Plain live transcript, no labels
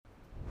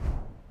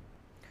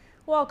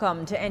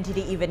Welcome to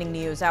NTD Evening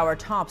News. Our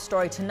top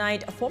story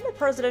tonight, former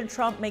President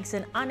Trump makes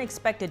an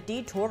unexpected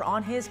detour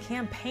on his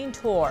campaign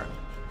tour.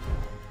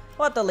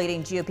 What the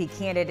leading GOP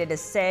candidate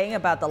is saying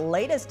about the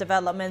latest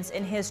developments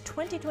in his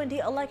 2020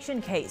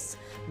 election case.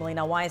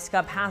 Melina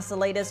Weisskopf has the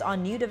latest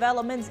on new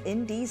developments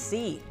in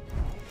D.C.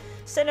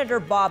 Senator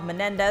Bob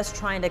Menendez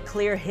trying to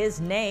clear his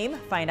name.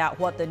 Find out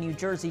what the New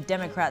Jersey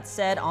Democrat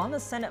said on the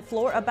Senate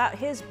floor about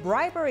his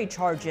bribery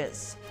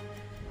charges.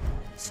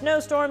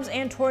 Snowstorms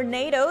and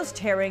tornadoes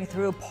tearing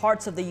through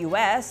parts of the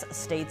U.S.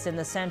 States in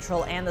the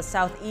central and the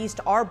southeast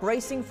are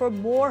bracing for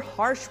more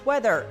harsh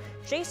weather.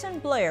 Jason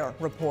Blair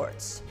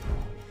reports.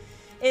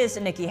 Is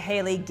Nikki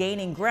Haley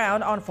gaining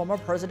ground on former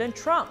President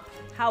Trump?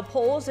 How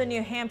polls in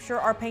New Hampshire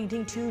are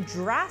painting two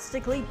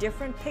drastically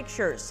different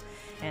pictures.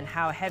 And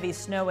how heavy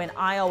snow in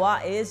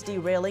Iowa is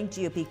derailing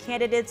GOP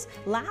candidates'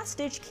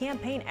 last-ditch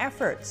campaign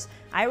efforts.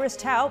 Iris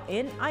Taub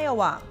in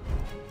Iowa.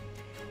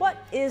 What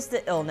is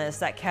the illness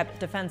that kept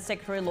Defense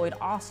Secretary Lloyd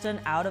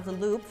Austin out of the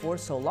loop for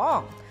so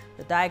long?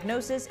 The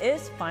diagnosis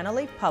is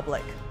finally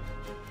public.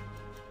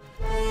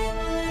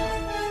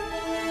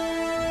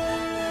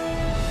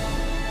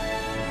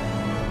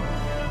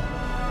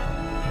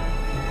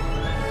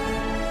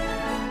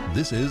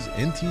 This is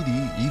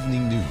NTD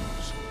Evening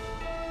News.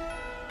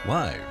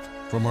 Live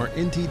from our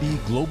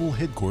NTD Global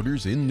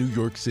Headquarters in New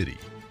York City,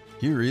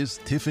 here is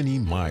Tiffany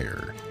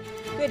Meyer.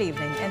 Good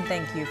evening and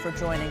thank you for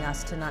joining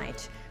us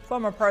tonight.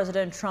 Former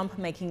President Trump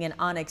making an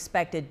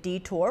unexpected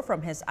detour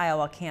from his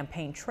Iowa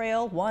campaign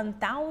trail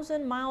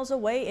 1,000 miles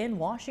away in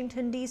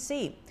Washington,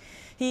 D.C.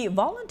 He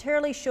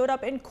voluntarily showed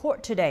up in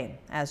court today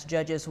as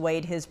judges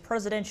weighed his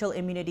presidential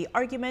immunity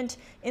argument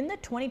in the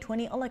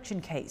 2020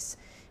 election case.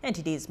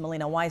 NTD's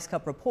Melina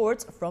Weisskopf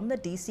reports from the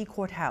D.C.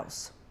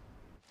 courthouse.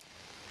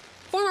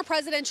 Former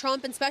President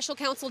Trump and Special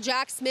Counsel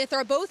Jack Smith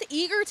are both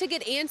eager to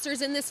get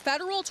answers in this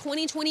federal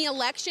 2020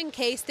 election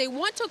case. They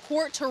want a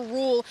court to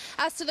rule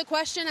as to the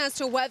question as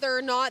to whether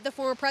or not the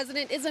former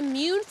president is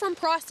immune from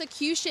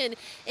prosecution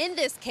in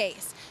this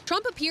case.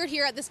 Trump appeared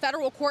here at this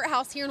federal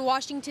courthouse here in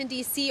Washington,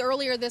 D.C.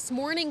 earlier this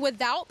morning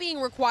without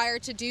being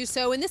required to do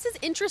so. And this is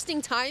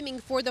interesting timing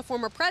for the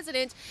former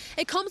president.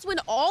 It comes when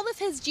all of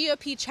his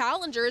GOP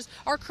challengers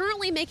are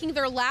currently making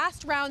their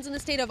last rounds in the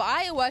state of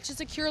Iowa to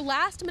secure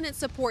last-minute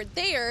support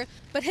there.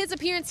 But his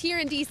appearance here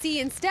in D.C.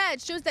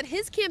 instead shows that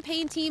his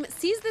campaign team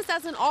sees this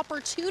as an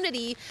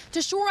opportunity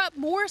to shore up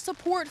more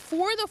support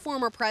for the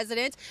former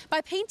president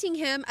by painting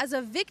him as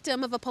a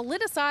victim of a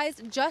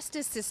politicized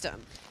justice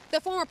system.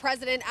 The former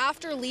president,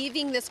 after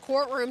leaving this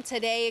courtroom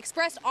today,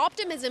 expressed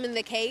optimism in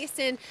the case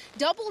and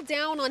doubled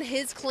down on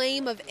his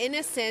claim of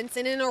innocence.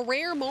 And in a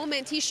rare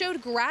moment, he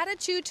showed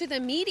gratitude to the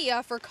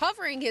media for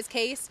covering his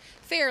case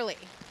fairly.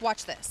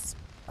 Watch this.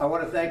 I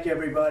want to thank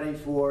everybody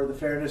for the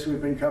fairness.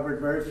 We've been covered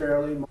very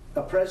fairly.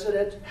 A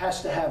president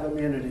has to have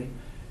immunity.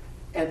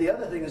 And the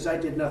other thing is I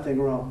did nothing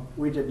wrong.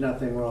 We did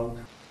nothing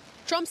wrong.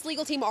 Trump's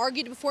legal team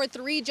argued before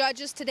 3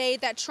 judges today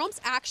that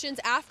Trump's actions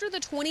after the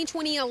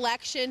 2020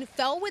 election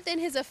fell within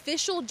his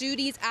official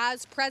duties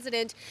as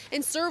president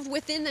and served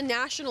within the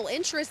national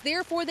interest.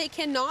 Therefore, they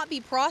cannot be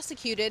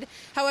prosecuted.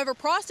 However,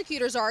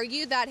 prosecutors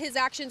argue that his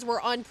actions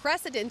were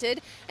unprecedented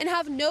and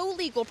have no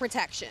legal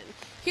protection.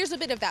 Here's a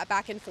bit of that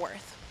back and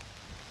forth.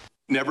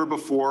 Never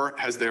before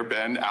has there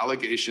been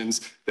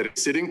allegations that a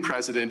sitting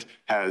president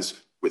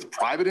has, with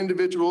private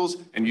individuals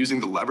and using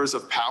the levers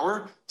of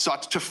power,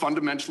 sought to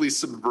fundamentally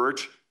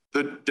subvert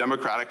the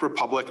democratic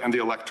republic and the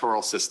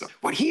electoral system.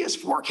 What he is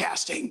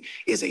forecasting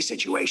is a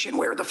situation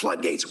where the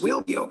floodgates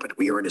will be opened.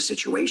 We are in a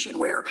situation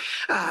where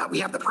we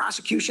have the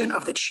prosecution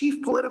of the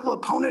chief political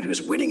opponent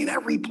who's winning in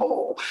every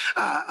poll.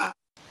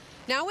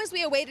 Now, as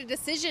we await a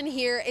decision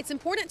here, it's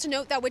important to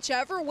note that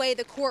whichever way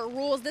the court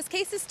rules, this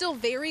case is still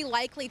very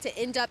likely to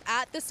end up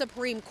at the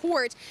Supreme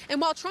Court.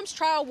 And while Trump's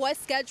trial was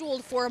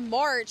scheduled for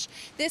March,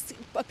 this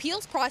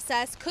appeals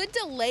process could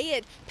delay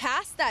it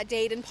past that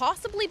date and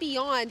possibly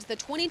beyond the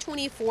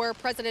 2024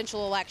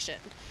 presidential election.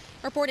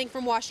 Reporting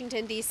from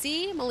Washington,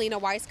 D.C., Melina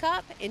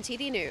Weisskopf,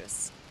 NTD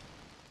News.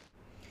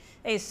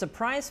 A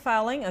surprise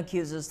filing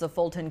accuses the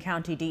Fulton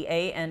County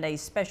DA and a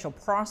special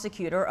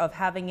prosecutor of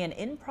having an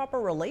improper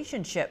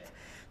relationship.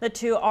 The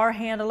two are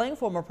handling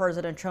former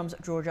President Trump's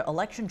Georgia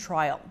election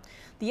trial.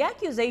 The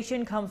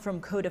accusation comes from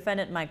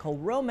co-defendant Michael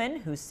Roman,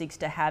 who seeks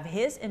to have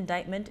his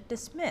indictment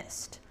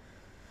dismissed.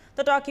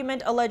 The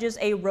document alleges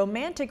a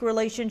romantic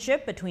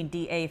relationship between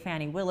DA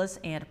Fani Willis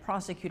and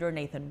prosecutor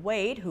Nathan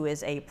Wade, who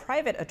is a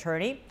private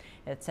attorney.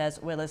 It says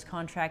Willis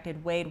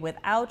contracted Wade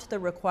without the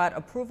required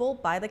approval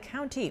by the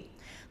county.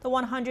 The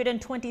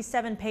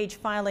 127-page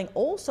filing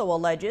also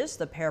alleges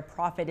the pair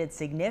profited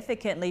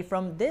significantly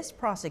from this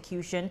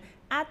prosecution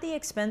at the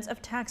expense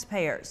of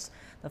taxpayers.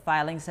 The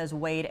filing says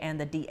Wade and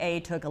the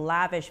DA took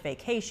lavish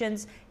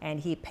vacations,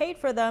 and he paid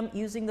for them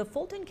using the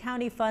Fulton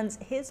County funds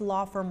his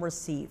law firm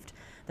received.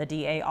 The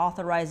DA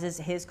authorizes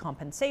his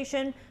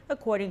compensation,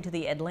 according to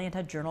the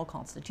Atlanta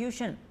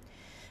Journal-Constitution.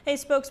 A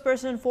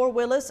spokesperson for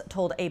Willis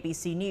told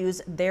ABC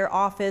News their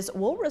office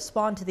will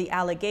respond to the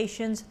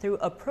allegations through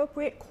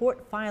appropriate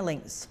court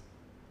filings.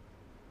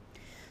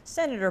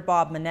 Senator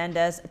Bob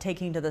Menendez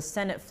taking to the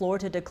Senate floor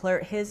to declare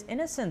his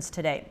innocence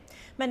today.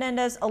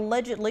 Menendez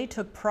allegedly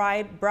took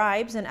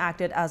bribes and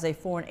acted as a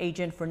foreign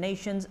agent for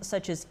nations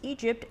such as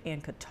Egypt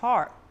and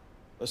Qatar.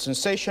 The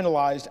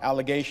sensationalized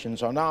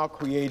allegations are now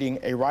creating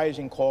a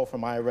rising call for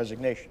my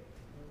resignation,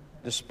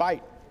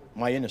 despite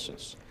my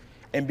innocence,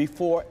 and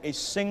before a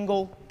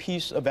single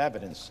piece of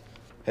evidence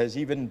has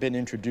even been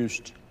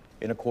introduced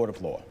in a court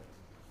of law.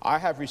 I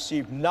have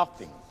received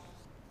nothing,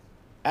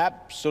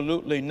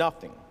 absolutely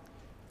nothing,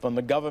 from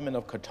the government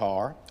of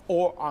Qatar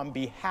or on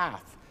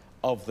behalf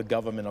of the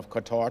government of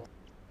Qatar.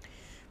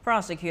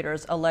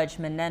 Prosecutors allege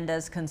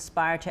Menendez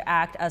conspired to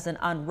act as an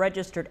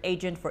unregistered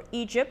agent for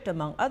Egypt,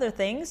 among other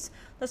things.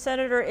 The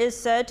senator is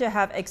said to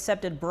have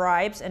accepted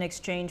bribes in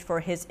exchange for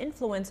his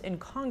influence in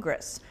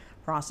Congress.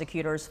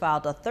 Prosecutors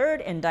filed a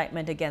third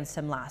indictment against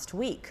him last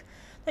week.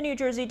 The New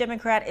Jersey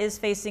Democrat is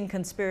facing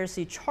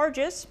conspiracy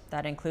charges.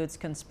 That includes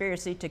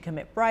conspiracy to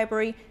commit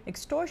bribery,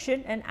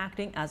 extortion, and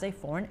acting as a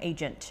foreign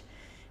agent.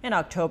 In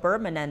October,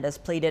 Menendez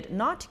pleaded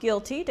not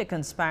guilty to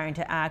conspiring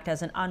to act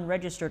as an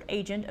unregistered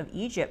agent of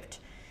Egypt.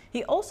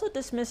 He also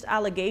dismissed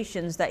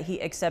allegations that he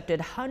accepted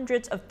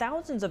hundreds of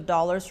thousands of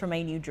dollars from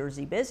a New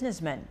Jersey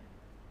businessman.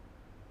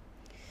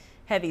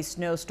 Heavy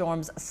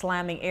snowstorms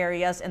slamming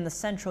areas in the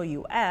central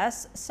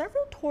U.S.,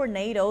 several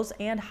tornadoes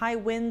and high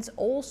winds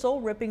also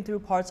ripping through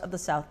parts of the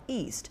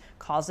southeast,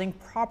 causing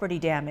property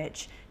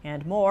damage.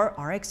 And more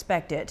are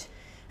expected.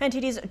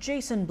 NTD's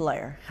Jason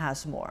Blair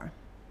has more.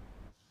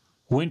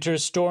 Winter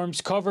storms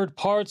covered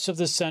parts of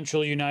the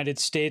central United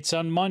States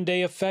on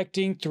Monday,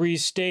 affecting 3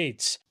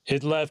 states.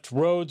 It left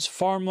roads,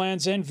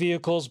 farmlands, and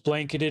vehicles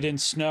blanketed in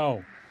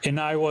snow. In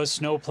Iowa,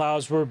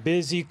 snowplows were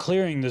busy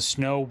clearing the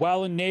snow,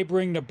 while in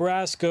neighboring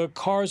Nebraska,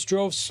 cars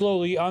drove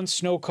slowly on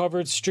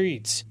snow-covered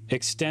streets.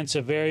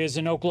 Extensive areas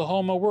in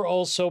Oklahoma were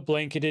also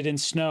blanketed in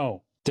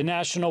snow. The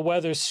National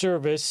Weather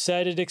Service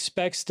said it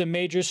expects the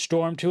major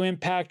storm to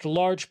impact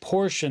large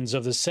portions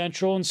of the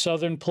central and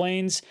southern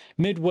plains,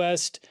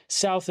 Midwest,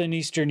 south and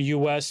eastern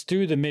U.S.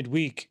 through the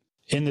midweek.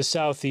 In the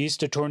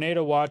southeast, a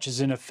tornado watch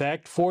is in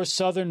effect for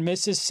southern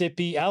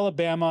Mississippi,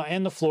 Alabama,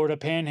 and the Florida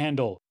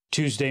Panhandle.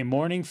 Tuesday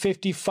morning,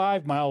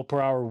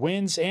 55-mile-per-hour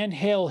winds and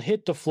hail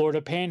hit the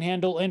Florida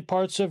Panhandle and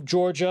parts of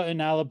Georgia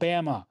and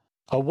Alabama.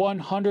 A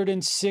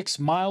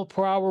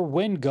 106-mile-per-hour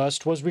wind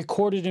gust was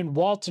recorded in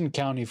Walton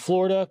County,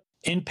 Florida.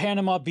 In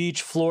Panama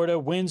Beach, Florida,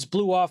 winds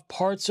blew off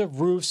parts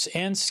of roofs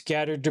and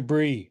scattered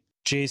debris.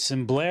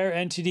 Jason Blair,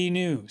 NTD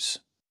News.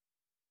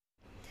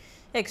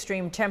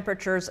 Extreme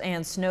temperatures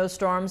and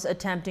snowstorms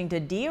attempting to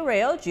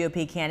derail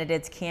GOP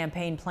candidates'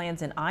 campaign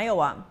plans in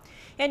Iowa.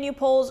 And new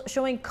polls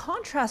showing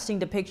contrasting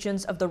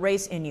depictions of the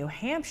race in New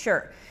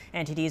Hampshire.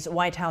 NTD's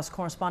White House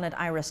correspondent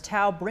Iris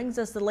Tao brings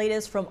us the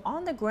latest from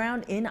on the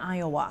ground in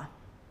Iowa.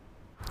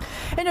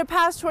 In the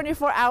past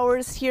 24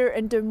 hours here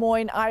in Des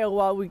Moines,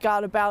 Iowa, we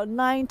got about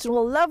 9 to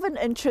 11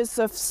 inches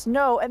of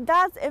snow, and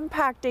that's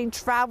impacting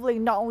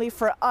traveling not only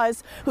for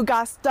us who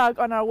got stuck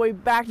on our way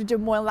back to Des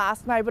Moines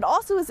last night, but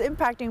also is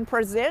impacting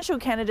presidential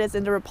candidates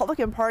in the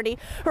Republican Party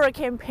who are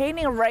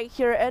campaigning right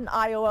here in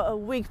Iowa a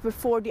week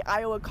before the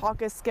Iowa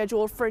caucus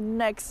scheduled for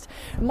next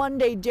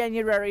Monday,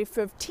 January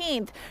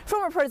 15th.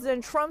 Former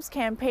President Trump's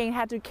campaign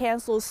had to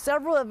cancel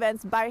several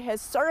events by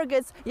his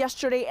surrogates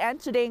yesterday and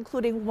today,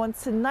 including one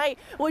tonight,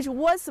 which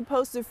was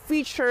supposed to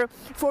feature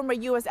former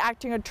U.S.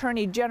 Acting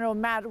Attorney General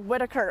Matt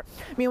Whitaker.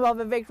 Meanwhile,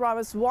 Vivek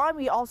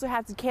Ramaswamy also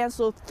had to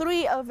cancel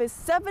 3 of his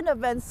 7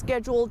 events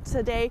scheduled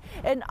today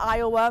in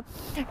Iowa,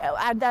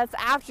 and that's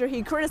after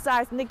he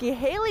criticized Nikki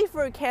Haley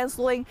for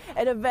canceling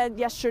an event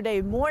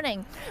yesterday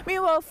morning.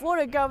 Meanwhile,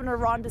 Florida Governor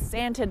Ron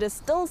DeSantis is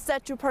still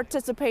set to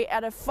participate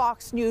at a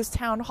Fox News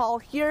town hall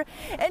here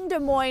in Des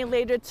Moines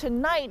later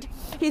tonight.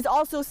 He's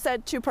also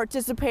set to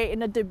participate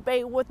in a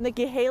debate with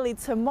Nikki Haley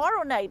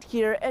tomorrow night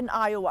here in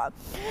Iowa.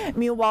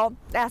 Meanwhile,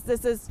 as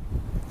this is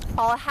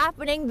all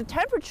happening, the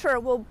temperature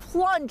will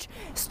plunge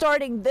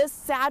starting this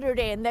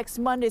Saturday, and next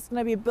Monday it's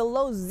going to be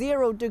below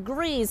 0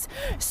 degrees.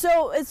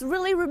 So it's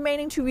really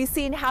remaining to be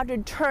seen how the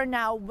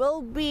turnout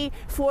will be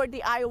for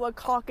the Iowa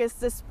caucus,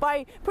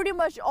 despite pretty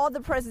much all the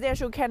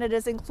presidential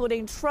candidates,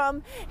 including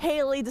Trump,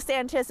 Haley,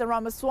 DeSantis, and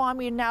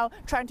Ramaswamy, now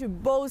trying to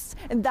boast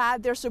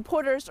that their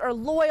supporters are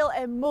loyal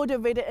and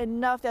motivated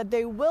enough that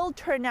they will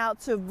turn out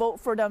to vote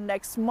for them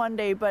next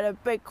Monday. But a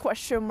big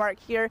question mark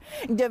here,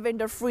 given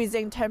the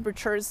freezing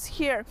temperatures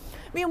here.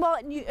 Meanwhile,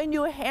 in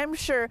New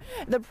Hampshire,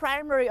 the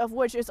primary of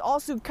which is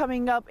also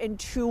coming up in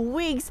 2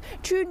 weeks,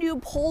 2 new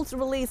polls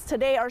released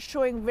today are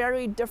showing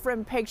very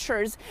different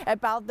pictures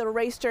about the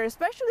race there,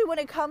 especially when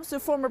it comes to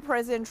former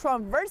President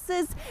Trump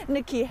versus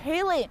Nikki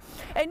Haley.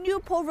 A new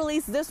poll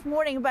released this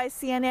morning by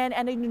CNN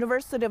and the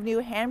University of New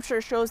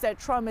Hampshire shows that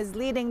Trump is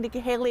leading Nikki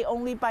Haley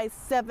only by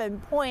 7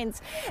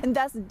 points, and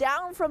that's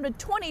down from the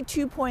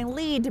 22-point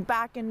lead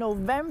back in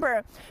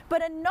November.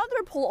 But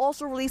another poll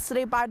also released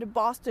today by the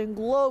Boston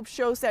Globe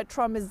shows that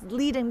Trump is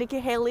leading Nikki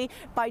Haley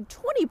by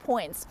 20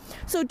 points.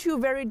 So two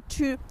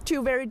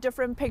very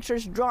different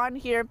pictures drawn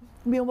here.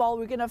 Meanwhile,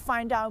 we're going to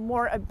find out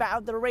more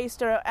about the race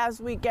there as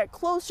we get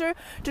closer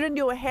to the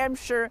New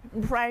Hampshire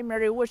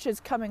primary, which is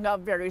coming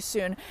up very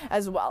soon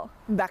as well.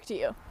 Back to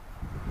you.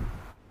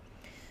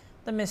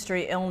 The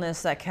mystery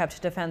illness that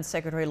kept Defense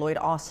Secretary Lloyd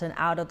Austin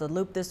out of the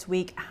loop this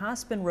week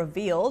has been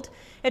revealed.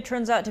 It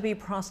turns out to be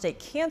prostate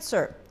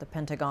cancer. The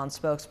Pentagon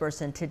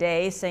spokesperson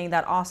today saying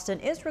that Austin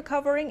is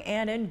recovering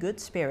and in good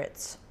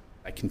spirits.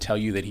 I can tell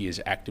you that he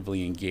is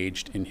actively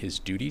engaged in his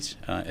duties,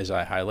 as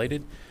I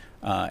highlighted,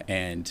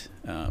 and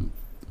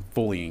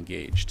fully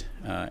engaged.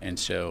 And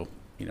so,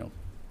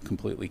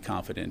 completely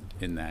confident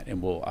in that.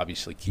 And we'll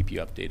obviously keep you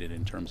updated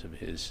in terms of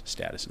his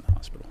status in the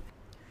hospital.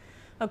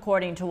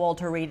 According to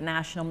Walter Reed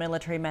National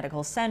Military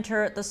Medical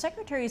Center, the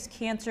Secretary's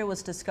cancer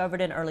was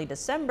discovered in early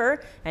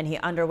December, and he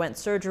underwent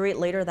surgery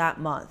later that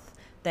month.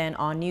 Then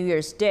on New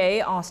Year's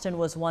Day, Austin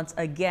was once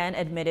again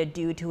admitted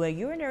due to a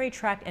urinary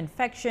tract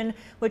infection,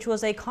 which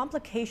was a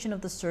complication of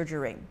the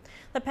surgery.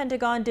 The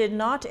Pentagon did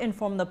not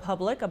inform the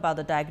public about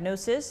the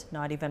diagnosis,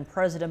 not even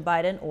President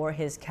Biden or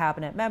his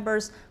cabinet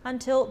members,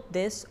 until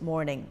this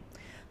morning.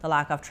 The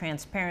lack of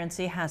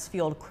transparency has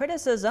fueled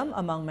criticism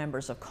among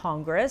members of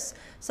Congress,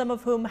 some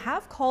of whom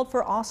have called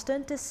for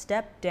Austin to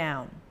step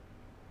down.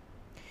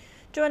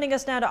 Joining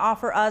us now to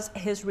offer us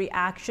his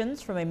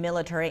reactions from a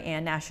military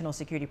and national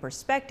security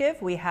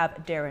perspective, we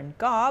have Darren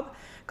Gobb.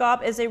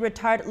 Gobb is a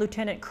retired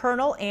lieutenant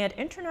colonel and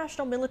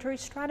international military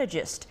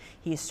strategist.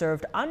 He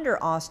served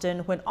under Austin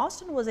when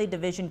Austin was a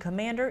division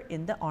commander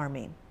in the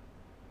Army.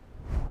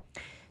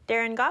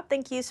 Darren Gobb,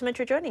 thank you so much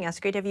for joining us.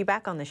 Great to have you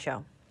back on the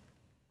show.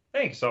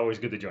 Thanks. Always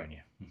good to join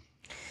you.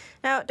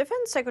 Now,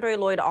 Defense Secretary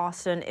Lloyd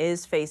Austin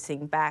is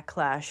facing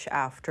backlash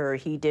after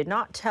he did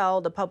not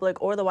tell the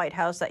public or the White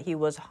House that he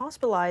was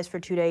hospitalized for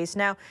 2 days.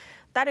 Now,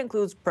 that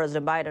includes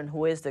President Biden,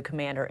 who is the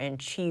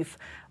commander-in-chief.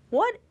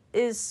 What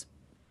is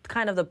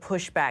kind of the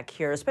pushback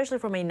here, especially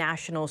from a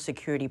national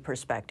security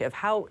perspective?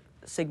 How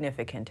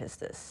significant is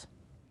this?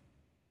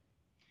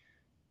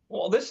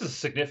 Well, this is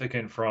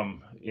significant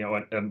from,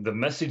 and the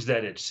message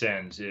that it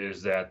sends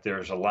is that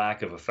there's a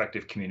lack of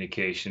effective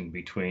communication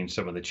between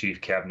some of the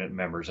chief cabinet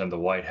members and the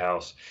White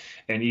House,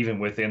 and even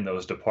within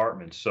those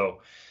departments.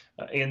 So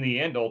in the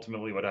end,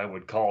 ultimately, what I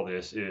would call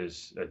this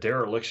is a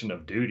dereliction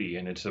of duty,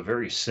 and it's a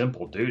very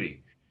simple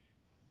duty.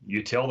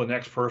 You tell the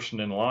next person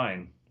in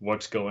line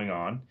what's going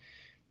on,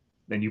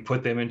 then you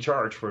put them in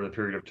charge for the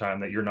period of time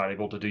that you're not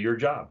able to do your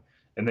job.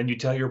 And then you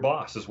tell your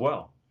boss as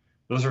well.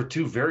 Those are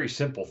two very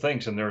simple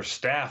things, and there's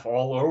staff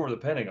all over the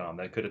Pentagon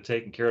that could have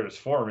taken care of this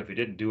for him if he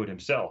didn't do it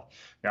himself.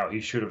 Now, he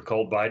should have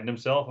called Biden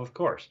himself, of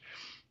course.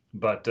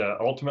 But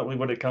ultimately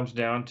what it comes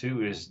down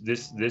to is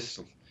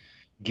this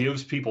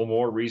gives people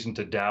more reason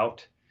to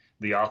doubt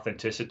the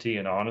authenticity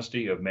and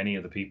honesty of many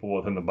of the people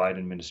within the Biden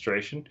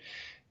administration.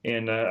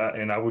 And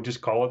I would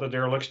just call it a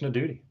dereliction of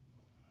duty.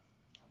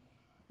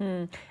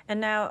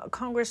 And now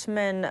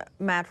Congressman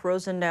Matt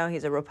Rosendale,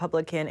 he's a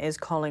Republican, is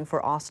calling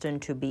for Austin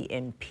to be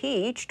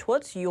impeached.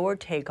 What's your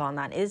take on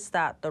that? Is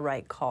that the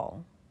right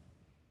call?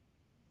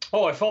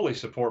 Oh, I fully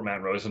support Matt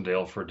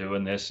Rosendale for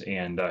doing this,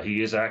 and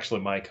he is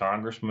actually my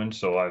congressman,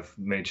 so I've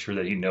made sure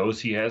that he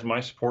knows he has my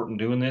support in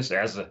doing this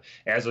as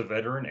a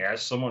veteran,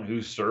 as someone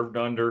who served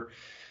under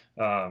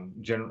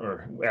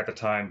at the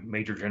time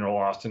Major General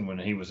Austin when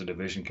he was a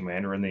division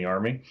commander in the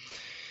Army.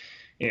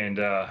 And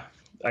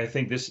I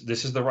think this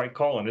is the right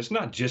call, and it's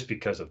not just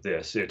because of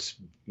this. It's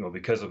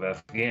because of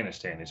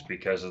Afghanistan. It's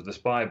because of the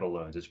spy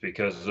balloons. It's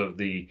because of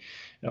the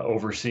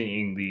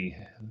overseeing the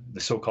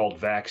so-called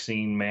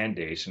vaccine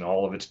mandates and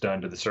all of it's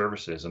done to the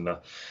services, and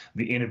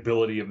the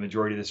inability of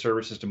majority of the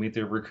services to meet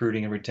their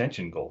recruiting and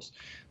retention goals.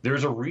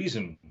 There's a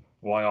reason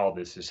why all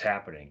this is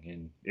happening,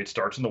 and it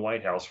starts in the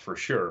White House for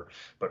sure.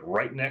 But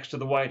right next to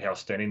the White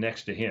House, standing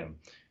next to him,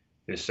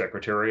 is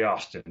Secretary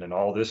Austin, and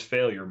all this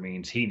failure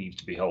means he needs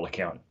to be held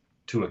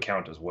to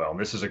account as well. And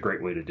this is a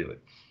great way to do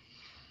it.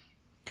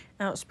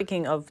 Now,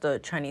 speaking of the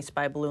Chinese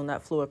spy balloon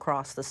that flew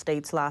across the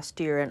states last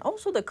year, and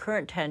also the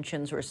current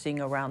tensions we're seeing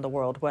around the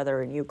world,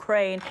 whether in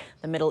Ukraine,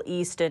 the Middle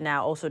East, and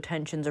now also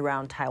tensions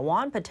around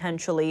Taiwan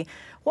potentially,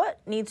 what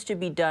needs to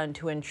be done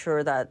to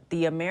ensure that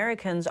the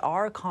Americans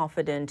are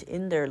confident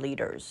in their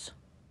leaders?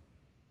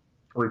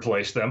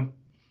 Replace them.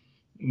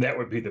 That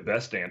would be the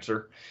best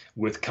answer,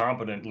 with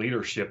competent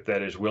leadership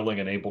that is willing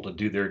and able to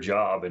do their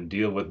job and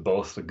deal with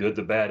both the good,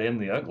 the bad,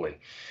 and the ugly.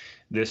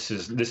 This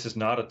is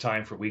not a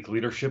time for weak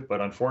leadership,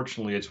 but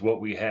unfortunately it's what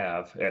we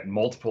have at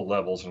multiple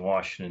levels in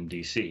Washington,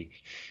 D.C.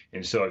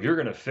 And so if you're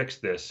going to fix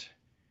this,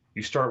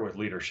 you start with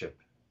leadership,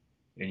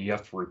 and you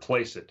have to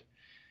replace it,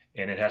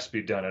 and it has to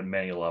be done at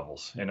many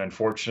levels. And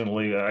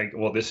unfortunately,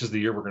 this is the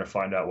year we're going to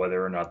find out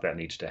whether or not that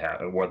needs to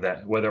happen,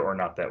 whether or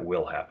not that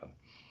will happen.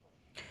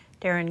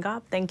 Darren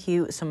Gobb, thank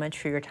you so much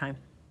for your time.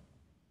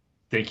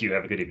 Thank you.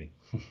 Have a good evening.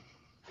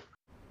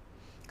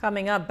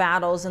 Coming up,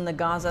 battles in the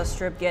Gaza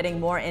Strip getting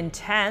more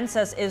intense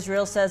as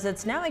Israel says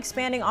it's now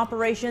expanding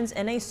operations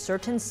in a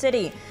certain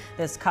city.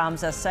 This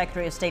comes as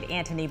Secretary of State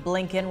Antony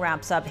Blinken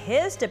wraps up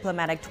his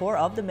diplomatic tour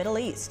of the Middle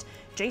East.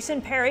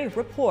 Jason Perry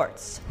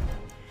reports.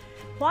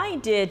 Why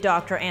did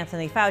Dr.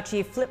 Anthony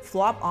Fauci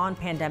flip-flop on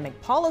pandemic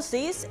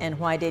policies, and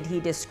why did he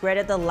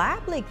discredit the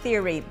lab leak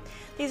theory?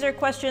 These are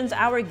questions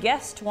our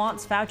guest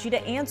wants Fauci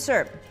to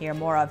answer. Hear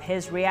more of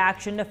his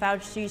reaction to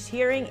Fauci's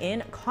hearing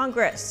in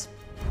Congress.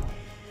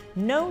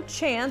 No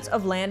chance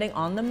of landing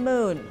on the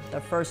moon. The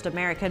first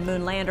American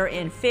moon lander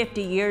in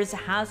 50 years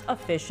has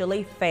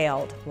officially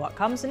failed. What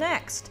comes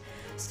next?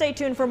 Stay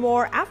tuned for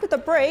more after the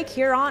break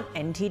here on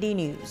NTD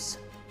News.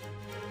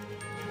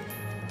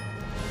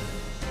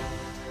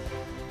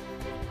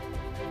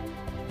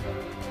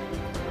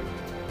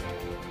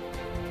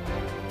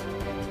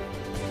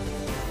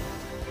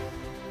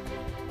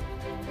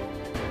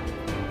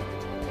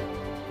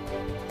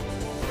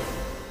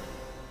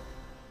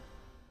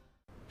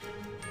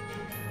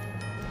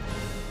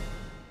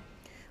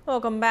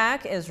 Welcome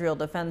back. Israel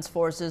Defense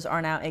Forces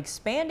are now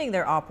expanding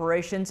their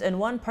operations in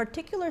one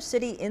particular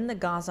city in the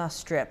Gaza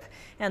Strip.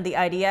 And the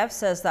IDF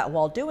says that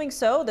while doing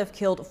so, they've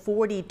killed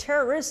 40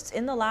 terrorists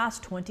in the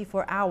last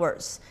 24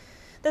 hours.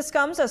 This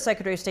comes as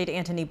Secretary of State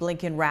Antony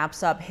Blinken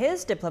wraps up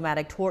his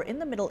diplomatic tour in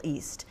the Middle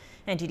East.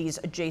 NTD's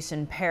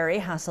Jason Perry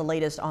has the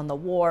latest on the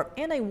war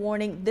and a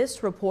warning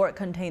this report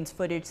contains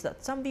footage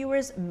that some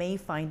viewers may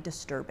find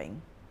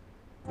disturbing.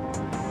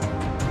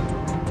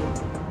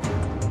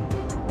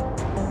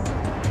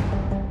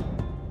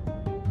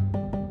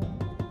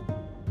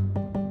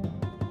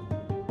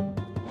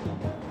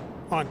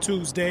 On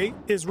Tuesday,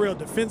 Israel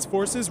Defense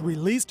Forces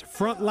released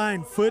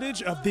frontline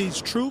footage of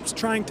these troops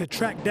trying to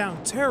track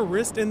down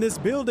terrorists in this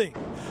building.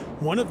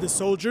 One of the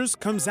soldiers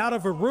comes out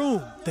of a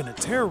room, then a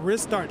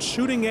terrorist starts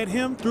shooting at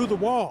him through the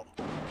wall.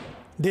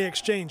 They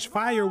exchange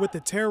fire with the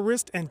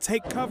terrorist and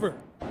take cover.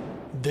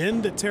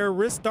 Then the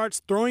terrorist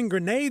starts throwing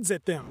grenades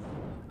at them.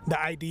 The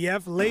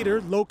IDF later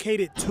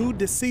located 2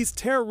 deceased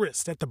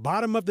terrorists at the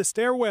bottom of the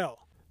stairwell.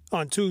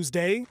 On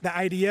Tuesday, the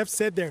IDF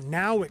said they're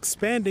now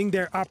expanding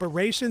their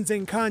operations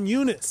in Khan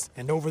Yunis,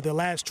 and over the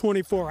last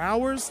 24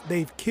 hours,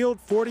 they've killed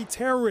 40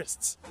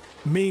 terrorists.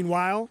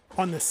 Meanwhile,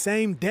 on the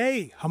same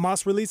day,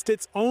 Hamas released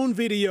its own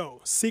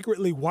video,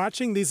 secretly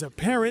watching these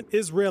apparent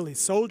Israeli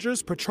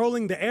soldiers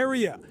patrolling the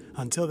area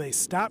until they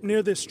stop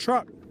near this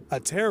truck. A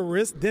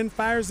terrorist then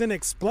fires an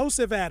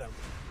explosive at him,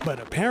 but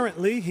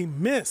apparently he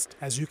missed,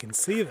 as you can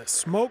see the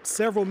smoke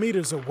several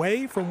meters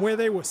away from where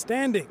they were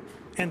standing.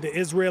 And the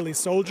Israeli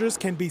soldiers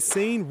can be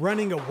seen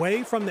running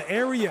away from the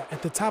area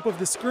at the top of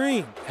the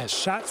screen as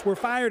shots were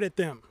fired at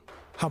them.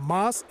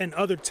 Hamas and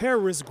other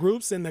terrorist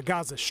groups in the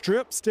Gaza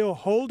Strip still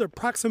hold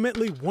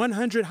approximately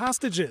 100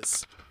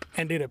 hostages.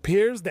 And it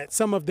appears that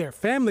some of their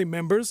family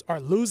members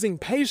are losing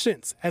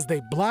patience as they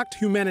blocked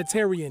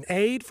humanitarian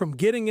aid from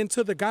getting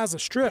into the Gaza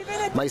Strip.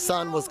 My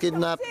son was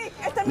kidnapped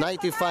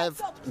 95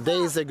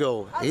 days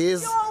ago. He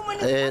is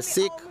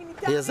sick.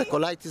 He has a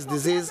colitis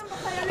disease,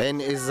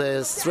 and his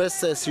stress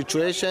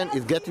situation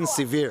is getting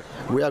severe.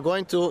 We are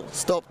going to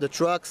stop the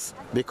trucks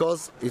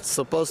because it's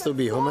supposed to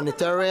be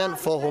humanitarian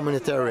for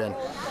humanitarian.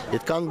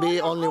 It can't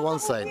be only one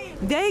side.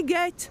 They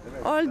get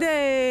all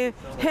the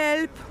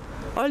help,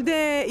 all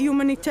the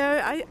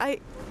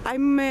humanitarian.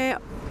 I'm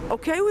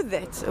okay with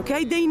that.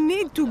 Okay, they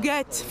need to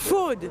get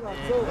food.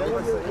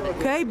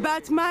 Okay,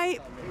 but my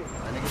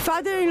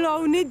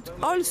father-in-law need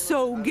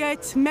also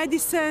get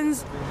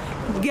medicines,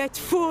 get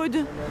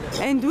food,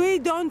 and we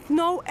don't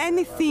know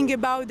anything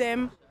about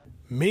them.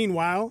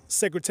 Meanwhile,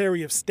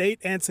 Secretary of State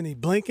Antony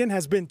Blinken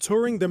has been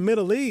touring the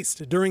Middle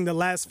East during the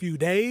last few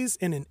days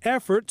in an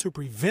effort to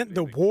prevent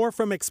the war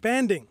from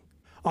expanding.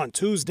 On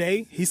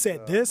Tuesday, he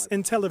said this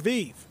in Tel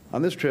Aviv.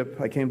 On this trip,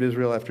 I came to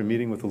Israel after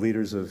meeting with the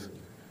leaders of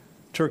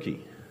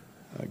Turkey,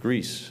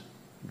 Greece,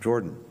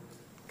 Jordan,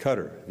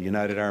 Qatar, the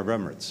United Arab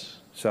Emirates,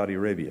 Saudi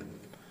Arabia.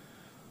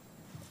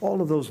 All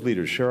of those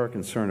leaders share our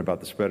concern about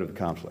the spread of the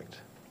conflict.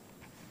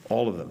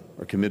 All of them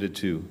are committed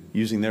to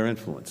using their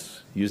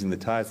influence, using the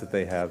ties that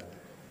they have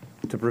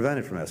to prevent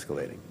it from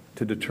escalating,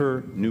 to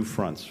deter new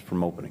fronts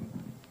from opening.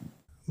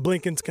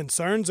 Blinken's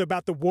concerns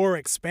about the war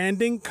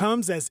expanding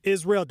comes as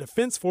Israel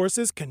Defense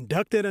Forces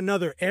conducted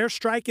another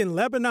airstrike in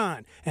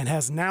Lebanon and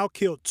has now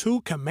killed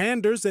 2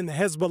 commanders in the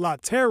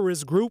Hezbollah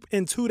terrorist group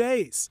in 2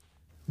 days.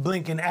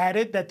 Blinken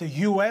added that the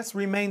U.S.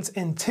 remains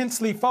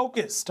intensely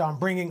focused on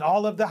bringing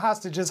all of the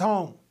hostages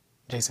home.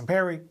 Jason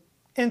Perry,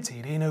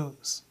 NTD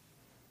News.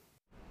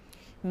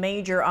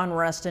 Major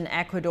unrest in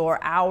Ecuador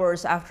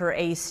hours after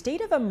a state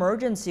of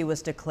emergency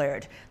was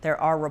declared. There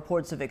are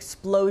reports of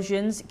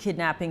explosions,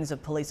 kidnappings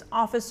of police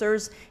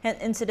officers,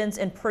 and incidents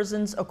in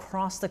prisons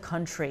across the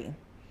country.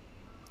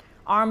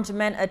 Armed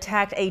men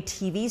attacked a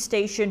TV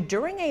station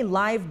during a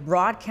live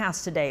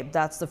broadcast today.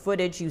 That's the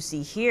footage you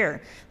see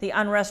here. The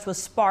unrest was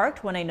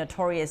sparked when a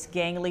notorious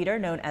gang leader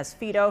known as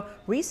Fido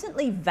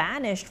recently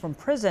vanished from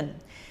prison.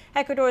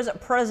 Ecuador's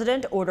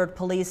president ordered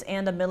police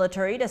and the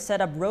military to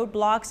set up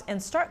roadblocks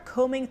and start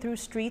combing through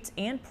streets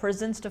and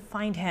prisons to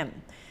find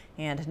him.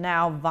 And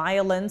now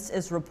violence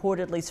is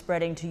reportedly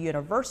spreading to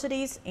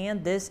universities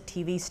and this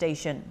TV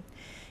station.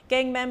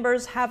 Gang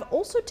members have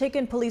also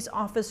taken police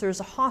officers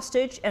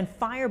hostage and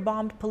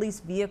firebombed police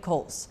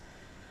vehicles.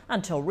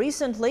 Until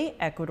recently,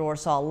 Ecuador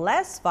saw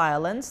less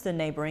violence than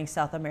neighboring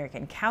South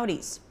American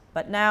counties.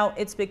 But now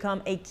it's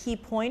become a key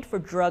point for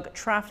drug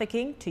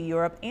trafficking to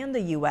Europe and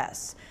the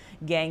U.S.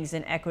 Gangs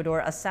in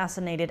Ecuador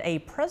assassinated a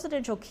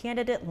presidential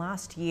candidate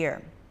last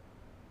year.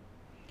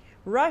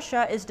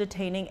 Russia is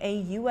detaining a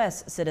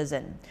U.S.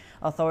 citizen.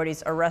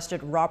 Authorities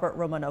arrested Robert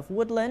Roman of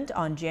Woodland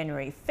on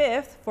January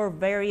 5th for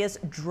various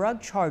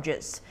drug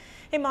charges.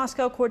 A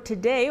Moscow court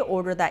today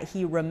ordered that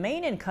he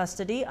remain in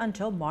custody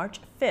until March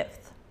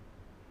 5th.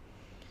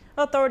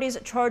 Authorities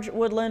charged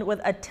Woodland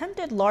with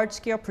attempted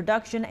large-scale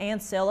production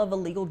and sale of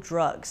illegal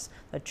drugs.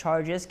 The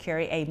charges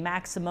carry a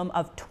maximum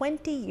of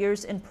 20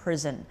 years in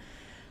prison.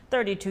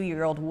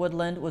 32-year-old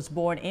Woodland was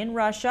born in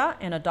Russia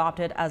and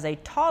adopted as a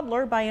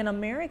toddler by an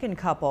American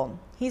couple.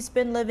 He's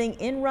been living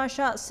in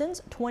Russia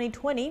since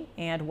 2020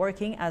 and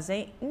working as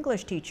an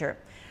English teacher.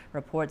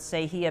 Reports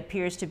say he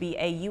appears to be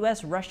a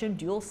U.S.-Russian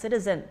dual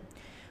citizen.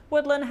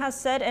 Woodland has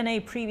said in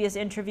a previous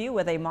interview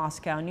with a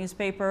Moscow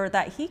newspaper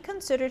that he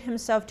considered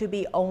himself to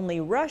be only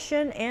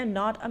Russian and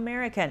not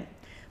American.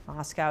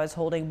 Moscow is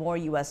holding more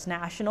U.S.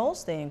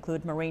 nationals. They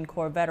include Marine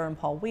Corps veteran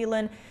Paul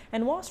Whelan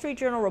and Wall Street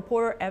Journal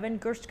reporter Evan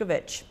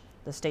Gershkovich.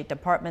 The State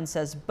Department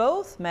says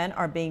both men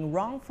are being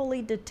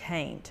wrongfully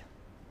detained.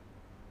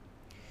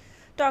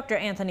 Dr.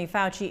 Anthony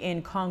Fauci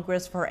in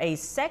Congress for a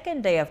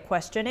second day of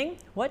questioning.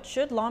 What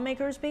should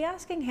lawmakers be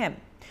asking him?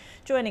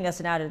 Joining us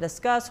now to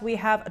discuss, we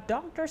have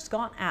Dr.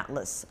 Scott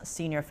Atlas, a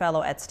senior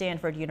fellow at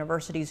Stanford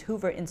University's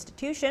Hoover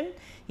Institution.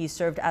 He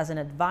served as an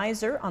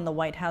advisor on the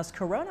White House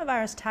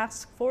Coronavirus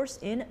Task Force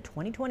in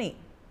 2020.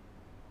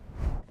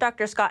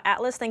 Dr. Scott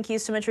Atlas, thank you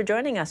so much for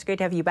joining us. Great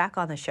to have you back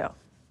on the show.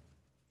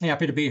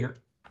 Happy to be here.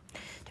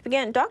 To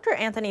begin, Dr.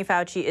 Anthony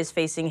Fauci is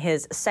facing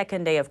his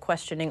second day of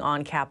questioning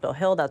on Capitol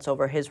Hill. That's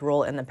over his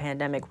role in the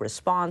pandemic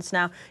response.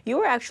 Now, you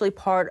were actually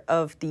part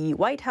of the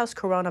White House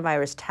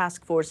Coronavirus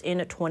Task Force in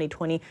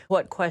 2020.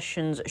 What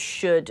questions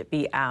should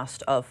be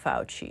asked of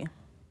Fauci?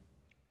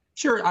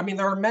 Sure. I mean,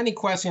 there are many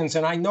questions,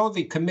 and I know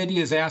the committee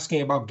is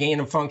asking about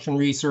gain-of-function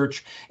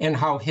research and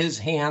how his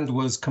hand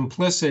was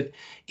complicit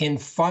in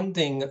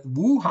funding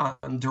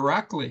Wuhan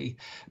directly.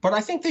 But I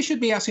think they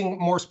should be asking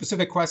more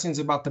specific questions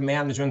about the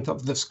management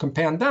of this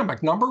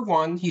pandemic. Number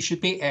one, he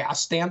should be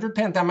asked standard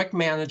pandemic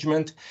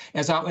management,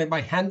 as outlined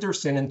by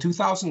Henderson in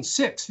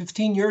 2006,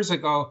 15 years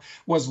ago,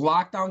 was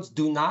lockdowns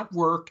do not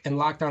work and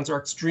lockdowns are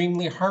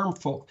extremely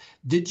harmful.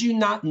 Did you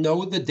not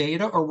know the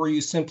data, or were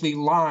you simply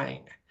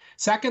lying?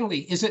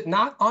 Secondly, is it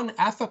not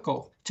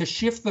unethical to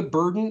shift the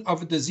burden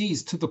of a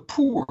disease to the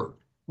poor?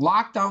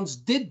 Lockdowns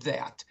did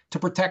that to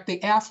protect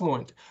the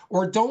affluent.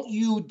 Or don't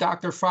you,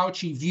 Dr.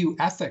 Fauci, view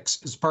ethics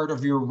as part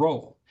of your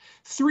role?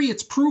 Three,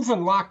 it's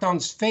proven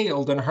lockdowns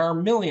failed and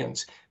harmed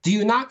millions. Do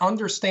you not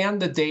understand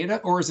the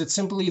data, or is it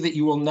simply that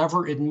you will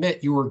never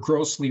admit you were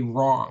grossly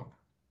wrong?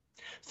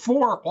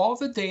 Four, all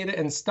the data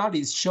and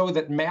studies show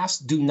that masks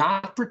do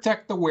not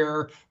protect the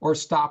wearer or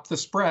stop the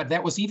spread.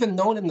 That was even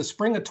known in the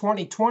spring of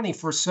 2020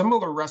 for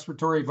similar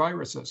respiratory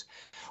viruses.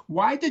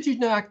 Why did you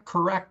not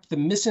correct the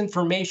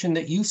misinformation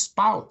that you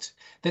spout,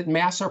 that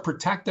masks are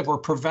protective or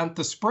prevent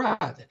the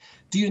spread?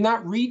 Do you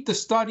not read the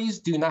studies?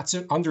 Do you not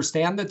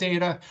understand the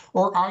data?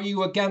 Or are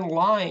you again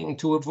lying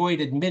to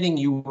avoid admitting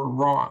you were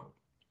wrong?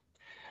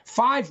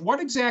 Five,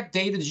 what exact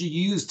data did you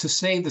use to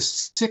say the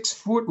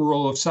 6-foot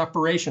rule of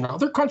separation?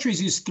 Other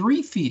countries use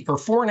 3 feet or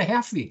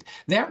 4.5 feet.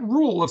 That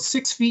rule of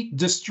 6 feet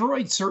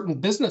destroyed certain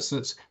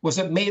businesses. Was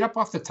it made up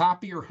off the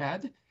top of your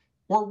head?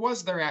 Or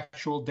was there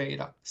actual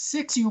data?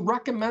 6, you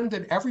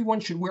recommended everyone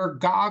should wear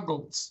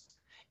goggles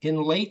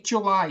in late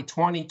July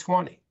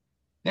 2020.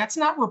 That's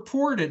not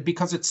reported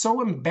because it's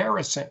so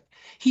embarrassing.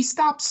 He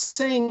stopped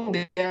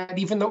saying that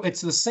even though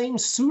it's the same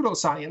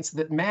pseudoscience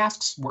that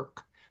masks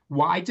work.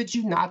 Why did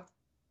you not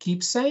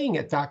keep saying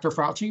it, Dr.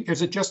 Fauci?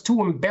 Is it just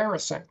too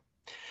embarrassing?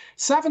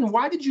 7,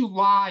 why did you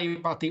lie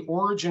about the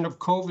origin of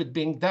COVID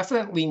being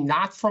definitely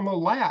not from a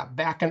lab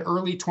back in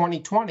early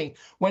 2020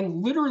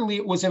 when literally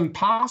it was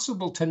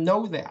impossible to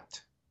know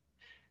that?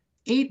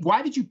 8,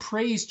 why did you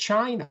praise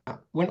China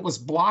when it was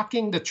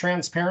blocking the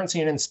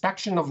transparency and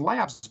inspection of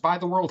labs by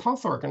the World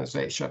Health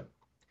Organization?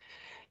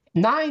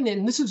 9,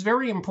 and this is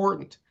very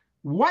important,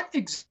 what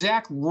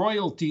exact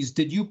royalties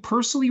did you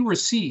personally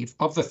receive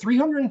of the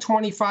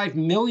 $325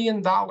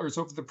 million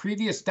over the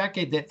previous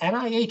decade that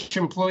NIH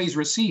employees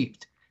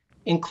received,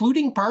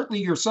 including partly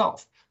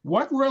yourself?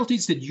 What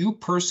royalties did you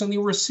personally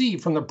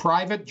receive from the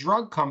private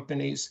drug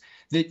companies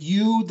that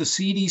you, the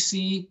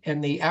CDC,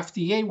 and the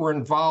FDA were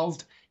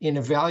involved in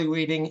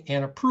evaluating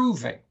and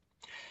approving?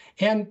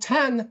 And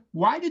 10,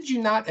 why did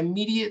you not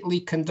immediately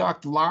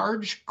conduct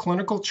large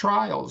clinical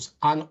trials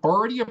on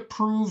already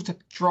approved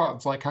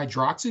drugs like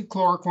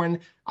hydroxychloroquine,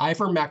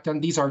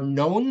 ivermectin? These are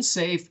known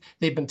safe.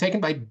 They've been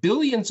taken by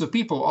billions of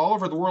people all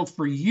over the world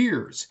for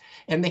years,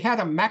 and they had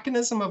a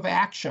mechanism of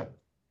action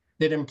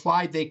that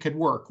implied they could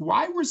work.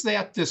 Why was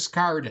that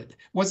discarded?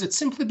 Was it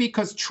simply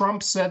because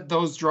Trump said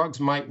those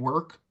drugs might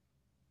work?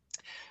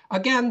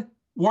 Again,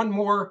 one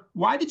more,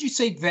 why did you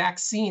say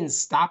vaccines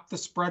stop the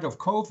spread of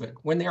COVID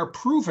when they are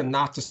proven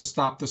not to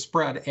stop the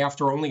spread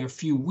after only a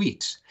few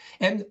weeks?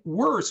 And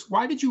worse,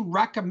 why did you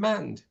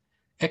recommend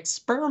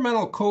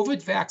experimental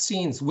COVID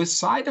vaccines with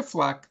side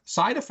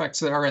effects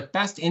that are at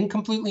best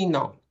incompletely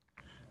known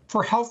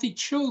for healthy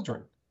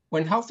children,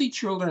 when healthy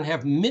children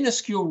have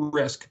minuscule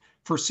risk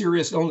for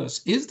serious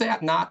illness? Is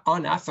that not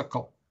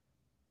unethical?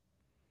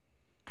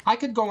 I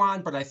could go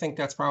on, but I think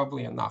that's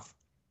probably enough.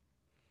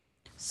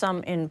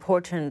 Some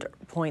important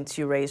points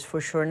you raised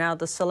for sure. Now,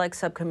 the select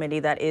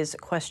subcommittee that is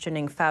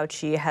questioning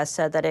Fauci has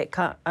said that it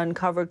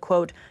uncovered,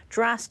 quote,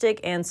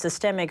 drastic and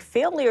systemic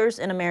failures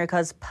in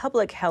America's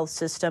public health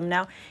system.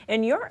 Now,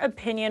 in your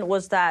opinion,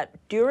 was that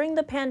during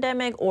the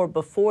pandemic or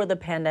before the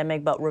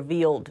pandemic, but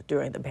revealed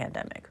during the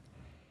pandemic?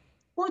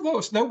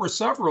 There were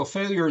several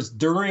failures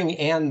during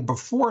and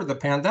before the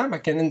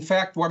pandemic. And in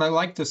fact, what I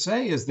like to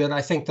say is that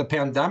I think the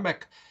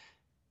pandemic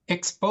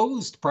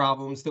exposed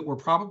problems that were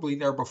probably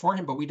there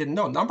beforehand, but we didn't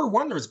know. Number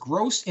one, there's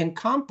gross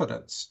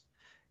incompetence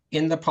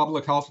in the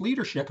public health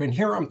leadership. And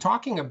here I'm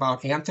talking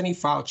about Anthony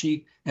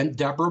Fauci and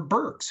Deborah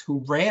Birx,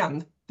 who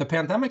ran the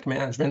pandemic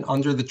management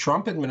under the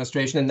Trump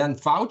administration, and then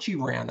Fauci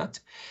ran it.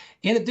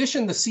 In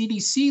addition, the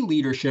CDC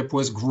leadership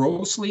was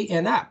grossly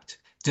inept,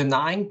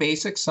 denying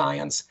basic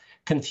science,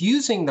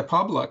 confusing the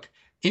public,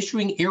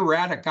 issuing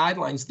erratic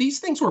guidelines. These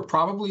things were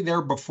probably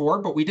there before,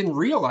 but we didn't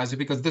realize it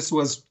because this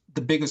was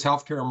the biggest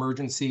healthcare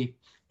emergency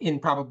in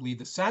probably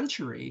the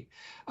century.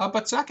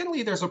 But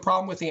secondly, there's a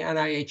problem with the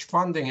NIH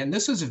funding, and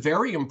this is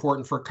very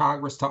important for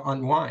Congress to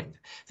unwind.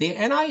 The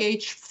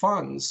NIH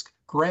funds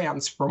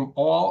grants for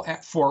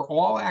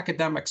all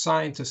academic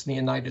scientists in the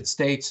United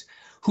States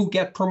who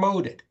get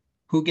promoted,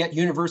 who get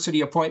university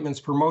appointments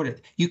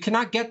promoted. You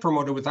cannot get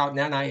promoted without an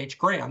NIH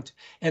grant,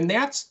 and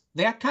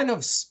that kind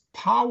of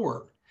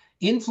power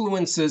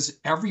influences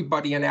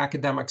everybody in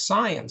academic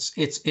science.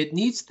 It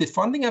needs the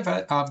funding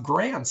of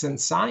grants in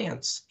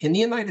science in the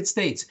United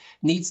States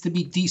needs to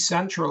be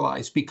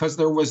decentralized, because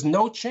there was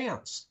no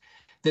chance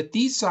that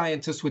these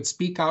scientists would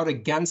speak out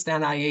against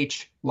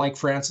NIH like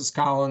Francis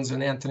Collins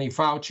and Anthony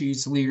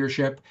Fauci's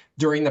leadership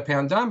during the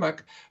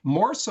pandemic.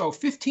 More so,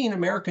 15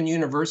 American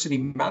university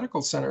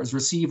medical centers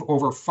receive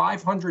over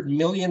 $500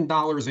 million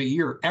a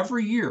year,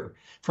 every year,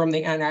 from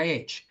the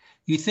NIH.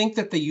 You think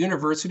that the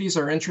universities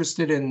are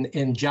interested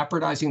in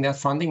jeopardizing that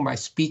funding by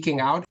speaking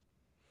out?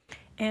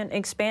 And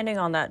expanding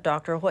on that,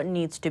 Doctor, what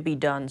needs to be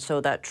done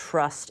so that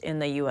trust in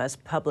the U.S.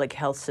 public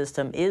health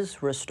system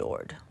is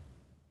restored?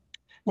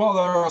 Well,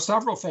 there are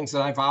several things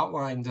that I've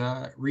outlined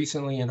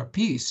recently in a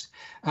piece,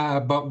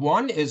 but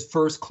one is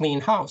first clean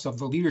house of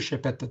the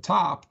leadership at the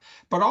top,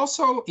 but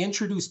also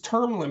introduce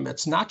term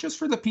limits, not just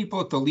for the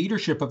people at the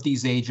leadership of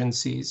these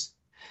agencies,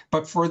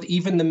 but for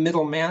even the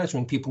middle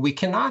management people. We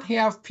cannot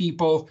have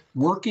people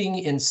working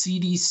in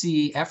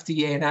CDC,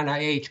 FDA, and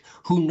NIH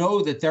who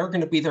know that they're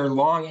going to be there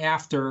long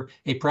after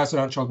a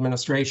presidential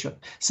administration.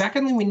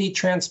 Secondly, we need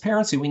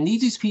transparency. We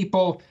need these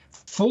people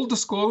full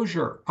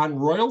disclosure on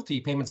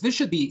royalty payments. This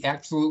should be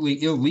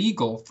absolutely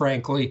illegal,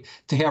 frankly,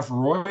 to have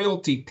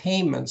royalty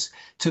payments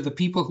to the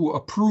people who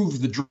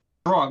approve the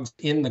drugs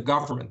in the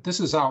government. This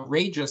is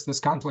outrageous,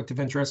 this conflict of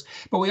interest.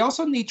 But we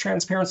also need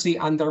transparency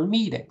on their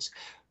meetings.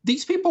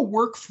 These people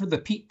work for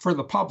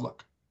the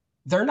public.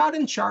 They're not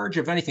in charge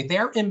of anything.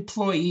 They're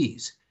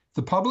employees.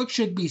 The public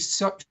should be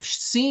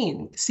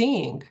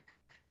seeing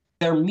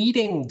their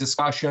meeting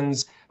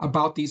discussions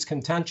about these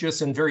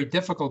contentious and very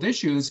difficult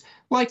issues,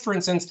 like, for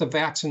instance, the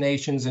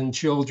vaccinations in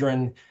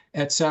children,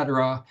 et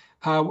cetera.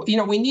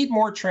 We need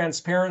more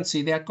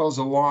transparency. That goes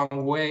a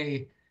long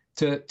way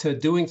to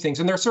doing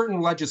things. And there are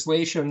certain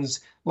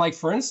legislations, like,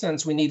 for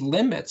instance, we need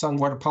limits on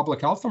what a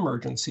public health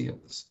emergency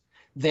is.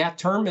 That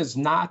term is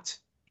not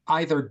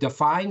either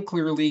defined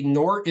clearly,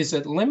 nor is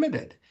it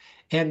limited.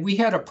 And we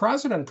had a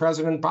President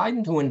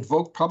Biden, who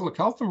invoked public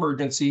health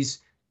emergencies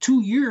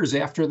 2 years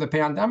after the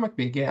pandemic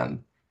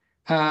began.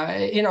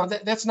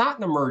 That's not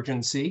an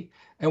emergency.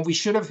 And we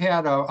should have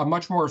had a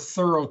much more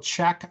thorough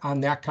check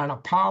on that kind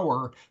of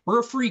power. We're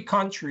a free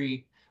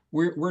country.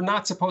 We're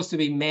not supposed to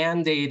be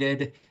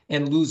mandated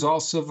and lose all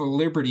civil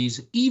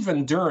liberties,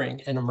 even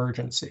during an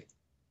emergency.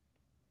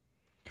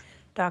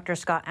 Dr.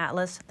 Scott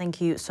Atlas,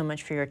 thank you so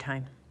much for your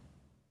time.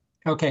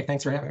 Okay,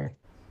 thanks for having me.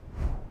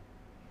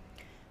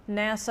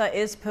 NASA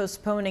is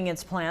postponing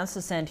its plans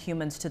to send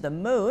humans to the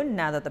moon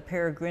now that the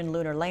Peregrine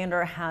lunar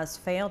lander has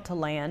failed to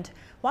land.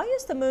 Why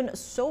is the moon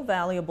so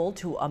valuable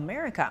to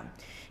America?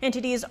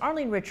 NTD's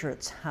Arlene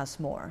Richards has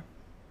more.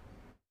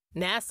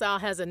 NASA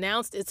has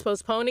announced it's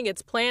postponing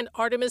its planned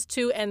Artemis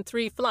 2 and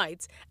 3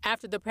 flights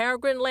after the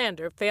Peregrine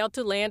lander failed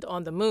to land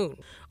on the moon.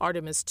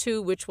 Artemis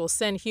 2, which will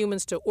send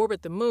humans to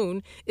orbit the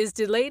moon, is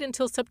delayed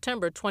until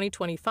September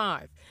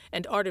 2025.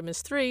 And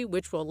Artemis 3,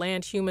 which will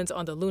land humans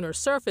on the lunar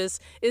surface,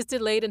 is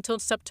delayed until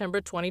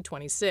September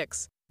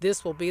 2026.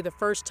 This will be the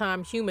first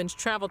time humans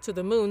travel to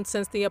the moon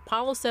since the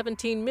Apollo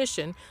 17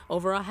 mission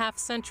over a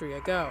half-century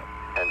ago.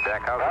 And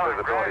Jack, how's the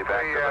visibility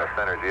back to the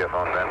center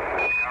geophone then?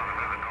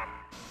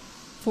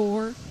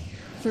 4,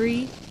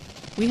 3,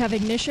 we have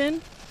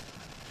ignition.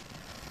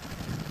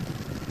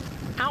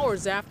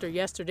 Hours after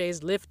yesterday's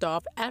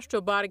liftoff,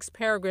 Astrobotic's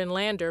Peregrine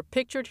lander,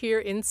 pictured here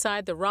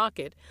inside the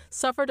rocket,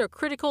 suffered a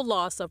critical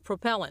loss of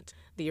propellant.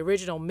 The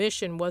original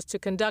mission was to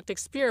conduct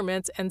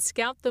experiments and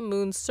scout the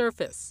moon's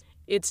surface.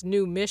 Its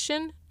new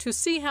mission? To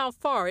see how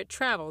far it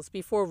travels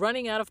before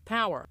running out of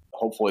power.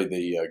 Hopefully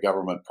the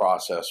government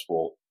process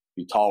will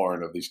be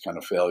tolerant of these kind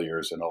of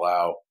failures and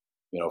allow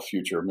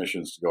future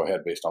missions to go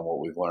ahead based on what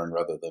we've learned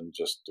rather than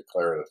just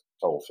declare it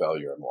a total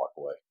failure and walk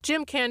away.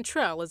 Jim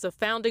Cantrell is a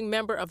founding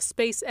member of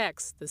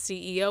SpaceX, the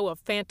CEO of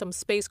Phantom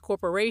Space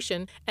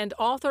Corporation, and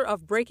author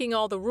of Breaking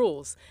All the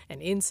Rules,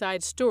 an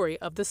inside story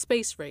of the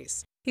space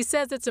race. He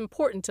says it's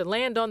important to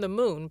land on the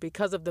moon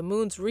because of the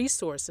moon's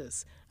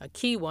resources, a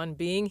key one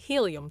being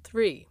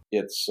helium-3.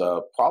 It's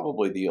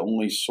probably the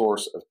only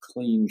source of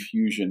clean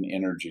fusion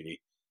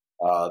energy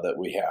that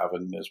we have,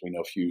 and as we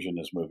know, fusion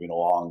is moving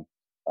along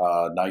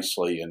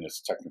nicely in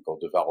its technical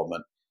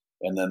development.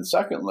 And then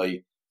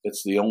secondly,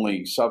 it's the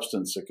only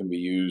substance that can be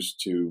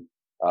used to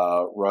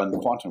run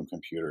quantum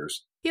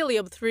computers.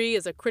 Helium-3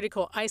 is a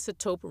critical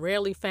isotope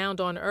rarely found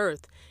on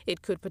Earth.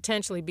 It could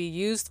potentially be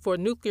used for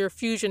nuclear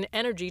fusion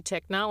energy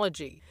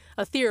technology,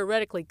 a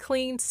theoretically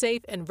clean,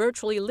 safe, and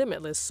virtually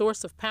limitless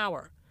source of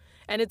power.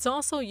 And it's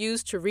also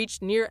used to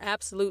reach near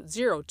absolute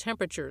zero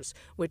temperatures,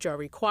 which are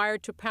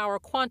required to power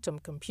quantum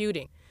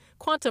computing.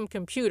 Quantum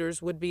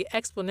computers would be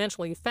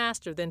exponentially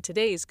faster than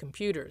today's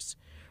computers.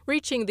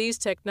 Reaching these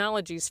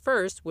technologies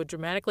first would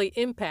dramatically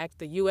impact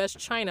the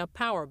U.S.-China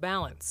power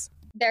balance.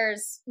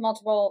 There's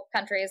multiple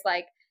countries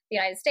like the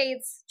United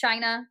States,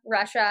 China,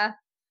 Russia,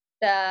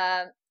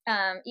 the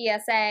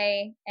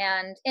ESA,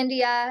 and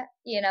India.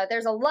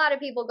 There's a lot of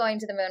people going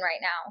to the moon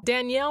right now.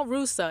 Danielle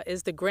Russa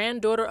is the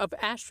granddaughter of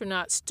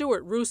astronaut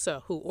Stuart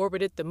Russa, who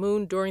orbited the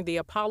moon during the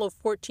Apollo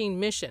 14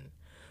 mission.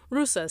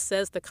 Russa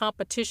says the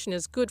competition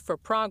is good for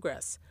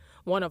progress.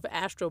 One of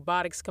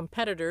Astrobotic's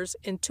competitors,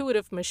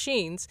 Intuitive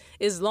Machines,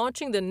 is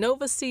launching the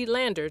Nova C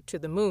lander to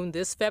the moon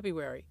this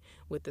February,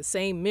 with the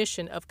same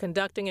mission of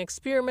conducting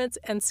experiments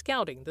and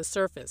scouting the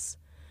surface.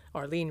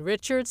 Arlene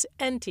Richards,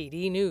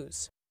 NTD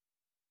News.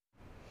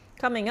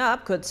 Coming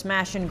up, could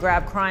smash and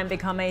grab crime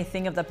become a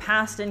thing of the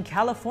past in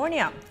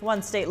California?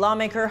 One state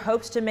lawmaker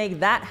hopes to make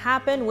that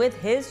happen with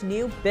his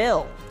new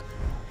bill.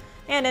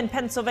 And in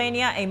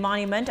Pennsylvania, a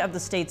monument of the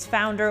state's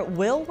founder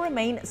will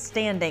remain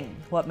standing.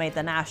 What made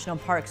the National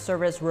Park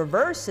Service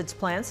reverse its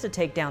plans to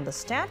take down the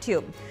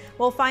statue?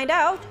 We'll find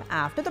out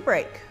after the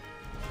break.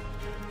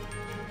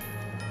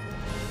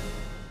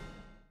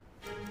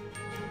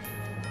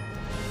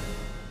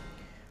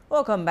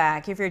 Welcome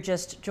back. If you're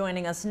just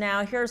joining us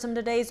now, here are some of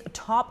today's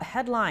top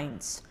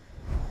headlines.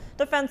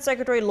 Defense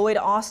Secretary Lloyd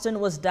Austin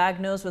was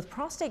diagnosed with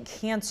prostate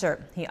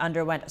cancer. He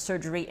underwent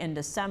surgery in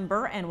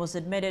December and was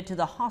admitted to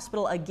the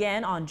hospital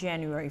again on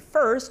January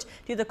 1st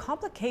due to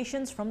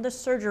complications from the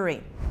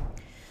surgery.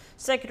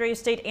 Secretary of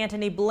State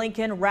Antony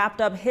Blinken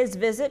wrapped up his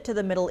visit to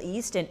the Middle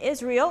East and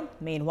Israel.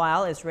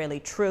 Meanwhile,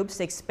 Israeli troops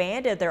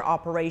expanded their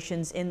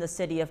operations in the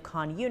city of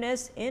Khan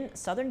Yunis in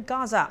southern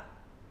Gaza.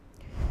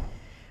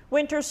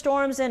 Winter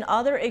storms and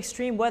other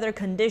extreme weather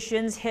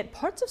conditions hit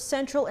parts of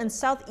central and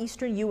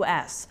southeastern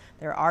U.S.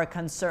 There are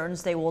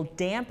concerns they will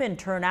dampen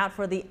turnout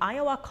for the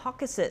Iowa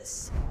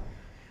caucuses.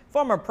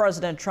 Former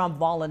President Trump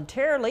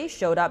voluntarily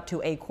showed up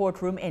to a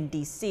courtroom in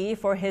D.C.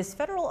 for his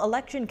federal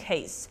election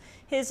case.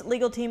 His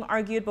legal team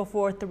argued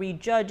before 3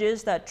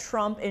 judges that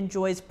Trump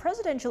enjoys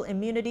presidential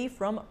immunity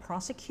from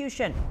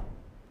prosecution.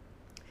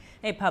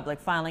 A public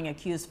filing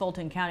accused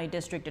Fulton County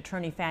District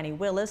Attorney Fannie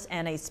Willis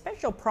and a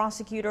special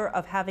prosecutor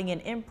of having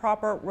an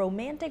improper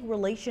romantic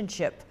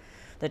relationship.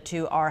 The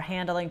two are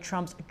handling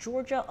Trump's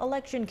Georgia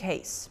election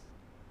case.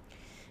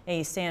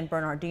 A San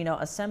Bernardino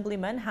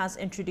assemblyman has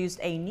introduced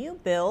a new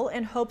bill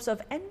in hopes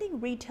of ending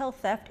retail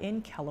theft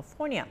in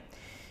California.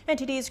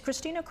 NTD's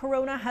Christina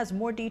Corona has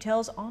more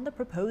details on the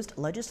proposed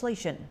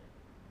legislation.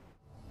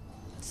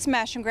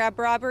 Smash and grab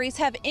robberies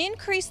have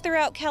increased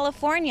throughout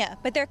California,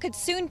 but there could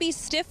soon be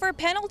stiffer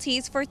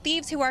penalties for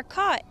thieves who are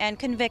caught and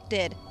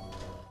convicted.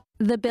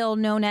 The bill,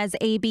 known as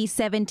AB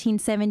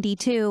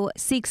 1772,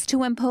 seeks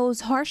to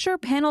impose harsher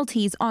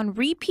penalties on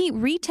repeat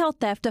retail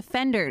theft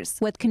offenders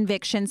with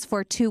convictions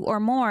for 2 or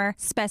more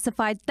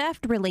specified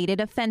theft-related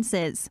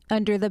offenses.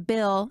 Under the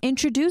bill,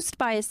 introduced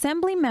by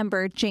Assembly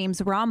Member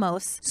James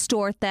Ramos,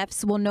 store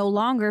thefts will no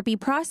longer be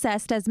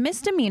processed as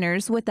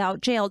misdemeanors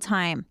without jail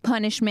time.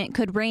 Punishment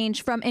could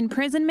range from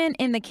imprisonment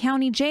in the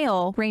county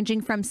jail,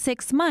 ranging from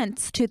 6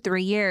 months to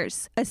 3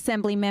 years.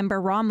 Assembly Member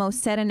Ramos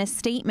said in a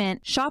statement,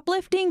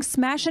 shoplifting,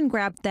 smash and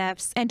grab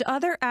thefts, and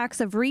other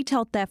acts of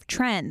retail theft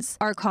trends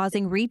are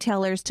causing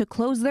retailers to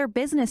close their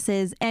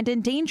businesses and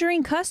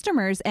endangering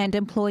customers and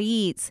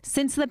employees.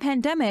 Since the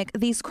pandemic,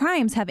 these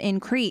crimes have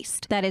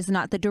increased. That is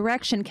not the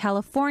direction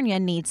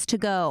California needs to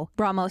go.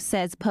 Ramos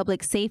says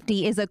public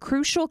safety is a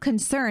crucial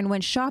concern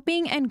when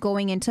shopping and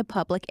going into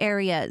public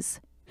areas.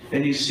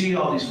 and you see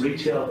all these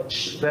retail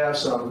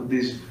thefts,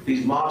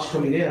 these mobs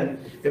coming in,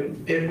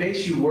 it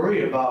makes you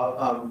worry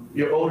about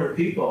your older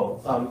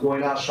people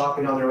going out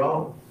shopping on their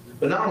own.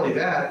 But not only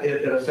that,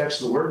 it affects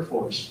the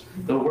workforce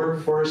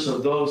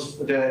of those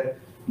that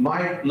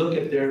might look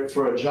at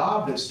for a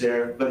job that's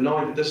there, but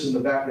knowing that this is in the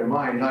back of their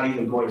mind, not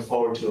even going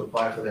forward to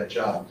apply for that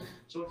job.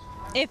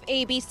 If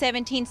AB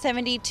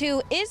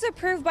 1772 is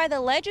approved by the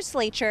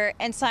legislature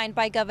and signed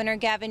by Governor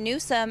Gavin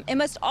Newsom, it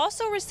must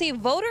also receive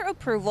voter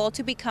approval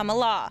to become a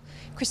law.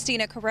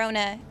 Christina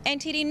Corona,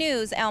 NTD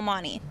News, El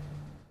Monte.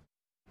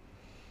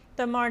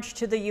 The march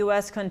to the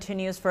U.S.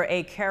 continues for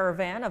a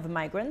caravan of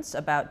migrants.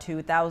 About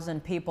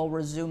 2,000 people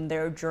resumed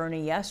their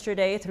journey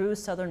yesterday through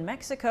southern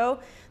Mexico.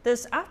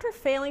 This after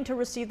failing to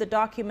receive the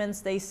documents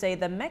they say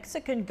the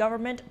Mexican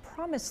government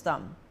promised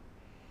them.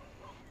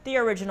 The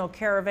original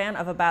caravan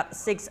of about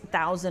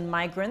 6,000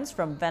 migrants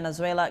from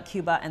Venezuela,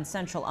 Cuba, and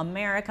Central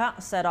America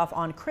set off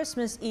on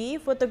Christmas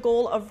Eve with the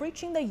goal of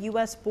reaching the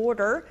U.S.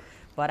 border.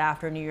 But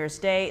after New Year's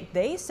Day,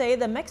 they say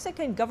the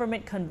Mexican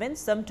government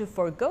convinced them to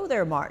forego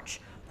their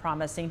march,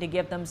 promising to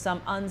give them some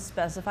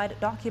unspecified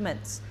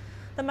documents.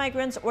 The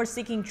migrants were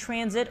seeking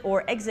transit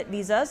or exit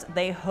visas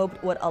they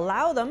hoped would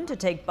allow them to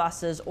take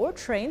buses or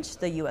trains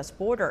to the U.S.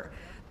 border.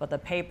 But the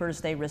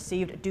papers they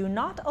received do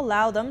not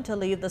allow them to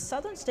leave the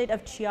southern state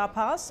of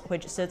Chiapas,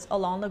 which sits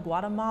along the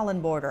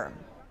Guatemalan border.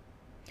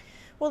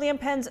 William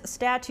Penn's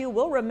statue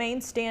will remain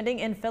standing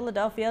in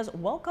Philadelphia's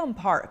Welcome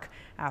Park.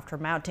 After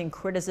mounting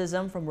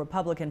criticism from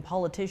Republican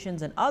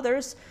politicians and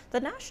others, the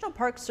National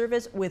Park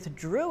Service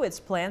withdrew its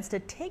plans to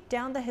take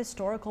down the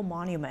historical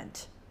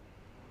monument.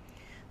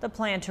 The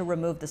plan to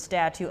remove the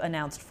statue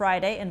announced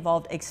Friday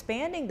involved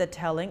expanding the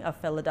telling of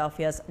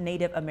Philadelphia's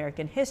Native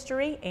American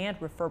history and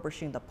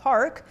refurbishing the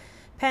park.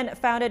 Penn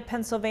founded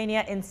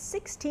Pennsylvania in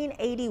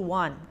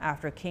 1681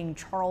 after King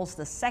Charles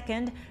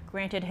II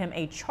granted him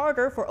a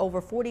charter for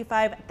over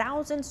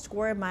 45,000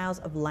 square miles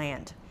of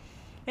land.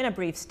 In a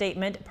brief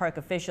statement, park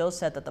officials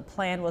said that the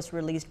plan was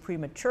released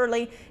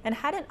prematurely and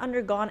hadn't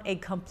undergone a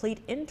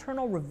complete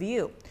internal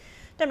review.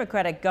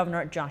 Democratic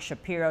Governor Josh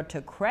Shapiro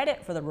took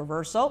credit for the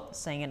reversal,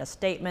 saying in a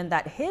statement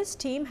that his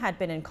team had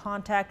been in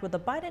contact with the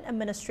Biden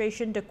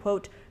administration to,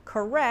 quote,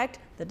 correct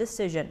the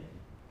decision.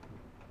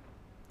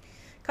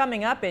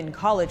 Coming up in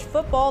college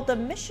football, the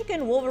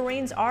Michigan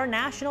Wolverines are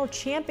national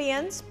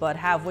champions, but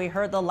have we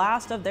heard the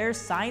last of their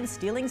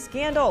sign-stealing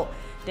scandal?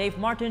 Dave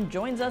Martin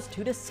joins us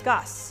to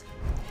discuss.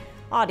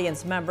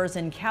 Audience members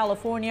in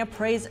California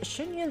praise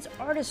Shenyun's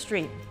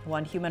artistry.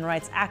 One human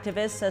rights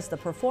activist says the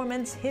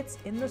performance hits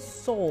in the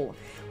soul.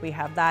 We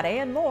have that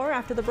and more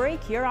after the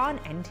break here on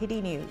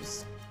NTD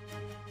News.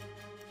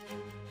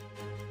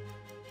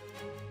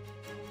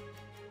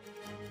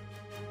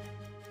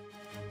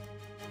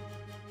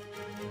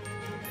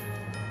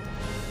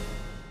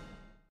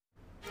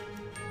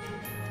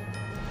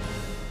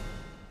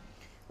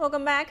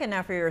 Welcome back, and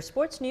now for your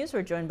sports news,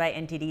 we're joined by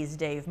NTD's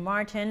Dave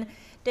Martin.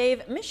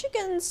 Dave,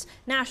 Michigan's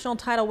national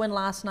title win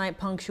last night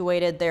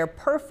punctuated their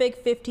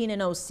perfect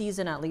 15-0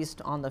 season, at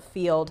least on the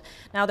field.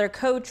 Now, their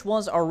coach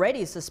was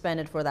already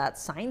suspended for that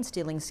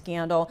sign-stealing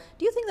scandal.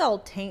 Do you think that'll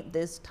taint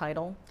this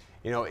title?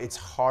 You know, it's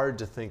hard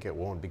to think it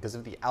won't, because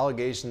if the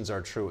allegations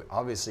are true,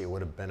 obviously it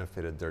would have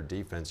benefited their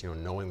defense, you know,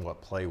 knowing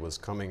what play was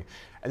coming.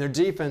 And their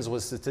defense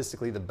was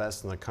statistically the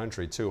best in the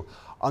country, too.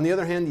 On the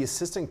other hand, the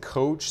assistant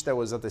coach that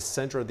was at the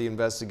center of the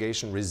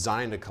investigation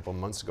resigned a couple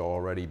months ago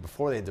already,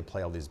 before they had to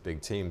play all these big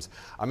teams.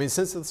 I mean,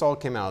 since this all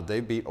came out, they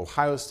beat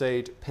Ohio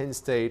State, Penn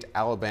State,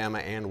 Alabama,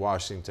 and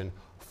Washington.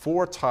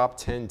 4 top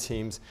 10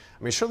 teams.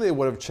 I mean, surely they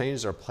would have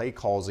changed their play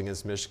calls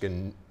against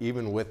Michigan,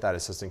 even with that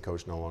assistant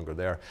coach no longer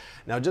there.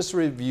 Now, just to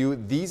review,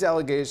 these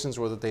allegations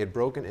were that they had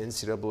broken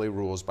NCAA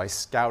rules by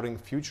scouting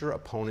future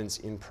opponents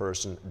in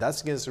person.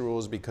 That's against the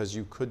rules because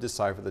you could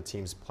decipher the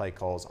team's play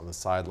calls on the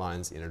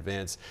sidelines in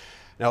advance.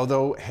 Now,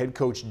 although head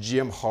coach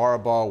Jim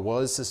Harbaugh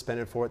was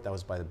suspended for it, that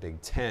was by the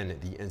Big Ten,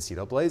 the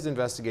NCAA's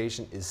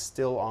investigation is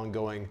still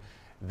ongoing.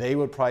 They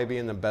would probably be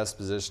in the best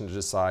position to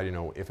decide, you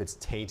know, if it's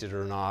tainted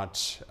or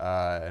not,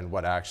 and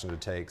what action to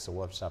take. So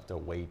we'll just have to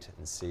wait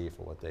and see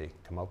for what they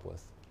come up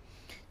with.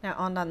 Now,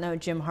 on that note,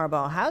 Jim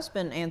Harbaugh has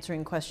been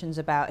answering questions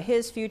about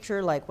his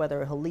future, like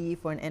whether he'll leave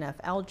for an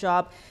NFL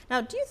job. Now,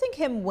 do you think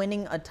him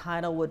winning a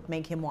title would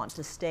make him want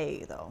to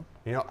stay, though?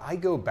 You know, I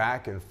go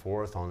back and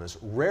forth on this.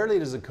 Rarely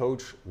does a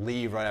coach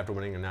leave right after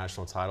winning a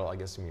national title. I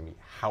guess maybe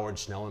Howard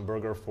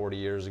Schnellenberger 40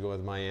 years ago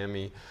with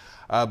Miami.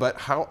 But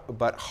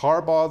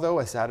Harbaugh, though,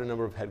 has had a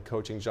number of head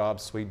coaching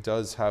jobs, so he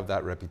does have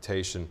that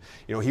reputation.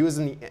 You know, he was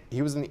in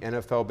the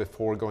NFL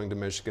before going to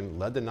Michigan,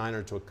 led the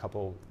Niners to a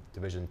couple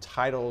division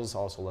titles,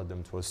 also led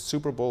them to a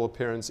Super Bowl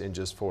appearance in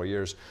just 4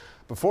 years.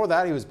 Before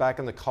that, he was back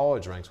in the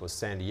college ranks with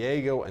San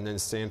Diego and then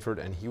Stanford,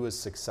 and he was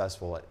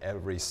successful at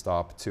every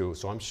stop, too.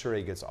 So I'm sure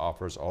he gets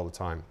offers all the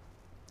time.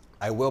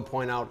 I will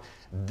point out,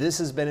 this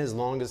has been his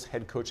longest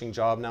head coaching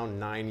job now,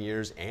 9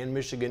 years, and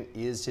Michigan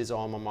is his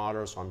alma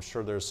mater, so I'm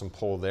sure there's some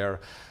pull there.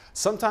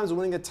 Sometimes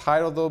winning a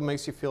title, though,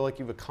 makes you feel like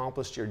you've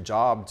accomplished your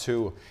job,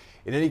 too.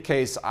 in any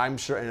case, I'm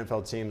sure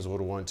NFL teams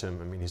would want him.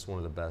 I mean, he's one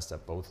of the best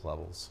at both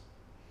levels.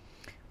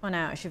 Well,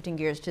 now shifting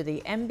gears to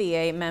the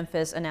NBA,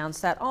 Memphis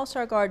announced that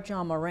All-Star guard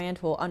John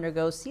Morant will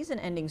undergo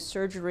season-ending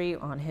surgery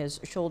on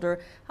his shoulder.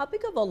 How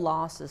big of a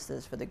loss is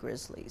this for the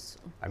Grizzlies?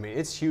 I mean,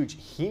 it's huge.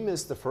 He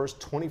missed the first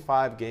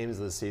 25 games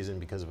of the season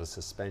because of a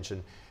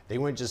suspension. They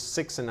went just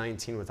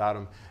 6-19 without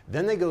him.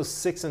 Then they go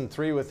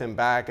 6-3 with him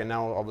back, and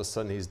now all of a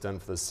sudden he's done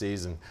for the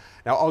season.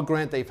 Now, I'll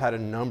grant they've had a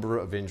number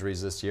of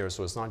injuries this year,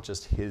 so it's not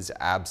just his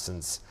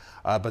absence.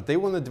 But they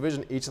won the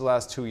division each of the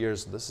last 2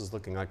 years, so this is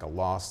looking like a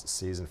lost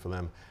season for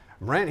them.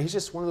 Morant, he's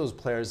just one of those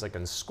players that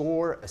can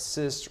score,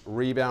 assist,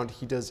 rebound.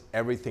 He does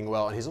everything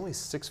well, and he's only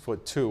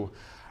 6'2".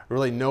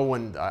 Really, no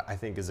one, I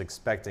think, is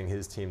expecting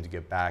his team to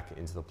get back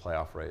into the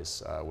playoff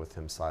race with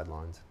him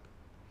sidelined.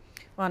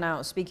 Well,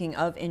 now, speaking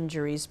of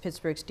injuries,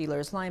 Pittsburgh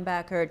Steelers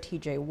linebacker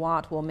TJ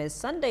Watt will miss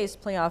Sunday's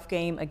playoff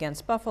game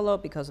against Buffalo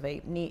because of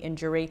a knee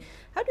injury.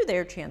 How do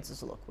their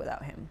chances look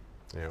without him?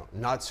 You know,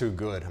 not too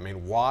good. I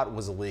mean, Watt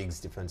was the league's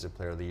Defensive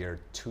Player of the Year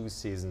 2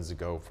 seasons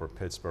ago for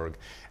Pittsburgh,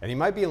 and he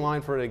might be in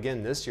line for it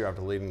again this year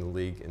after leading the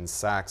league in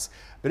sacks.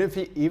 But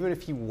even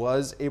if he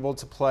was able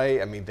to play,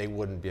 I mean, they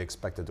wouldn't be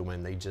expected to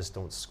win. They just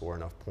don't score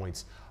enough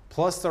points.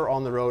 Plus, they're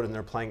on the road and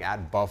they're playing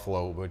at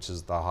Buffalo, which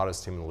is the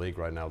hottest team in the league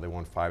right now. They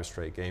won 5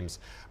 straight games.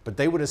 But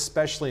they would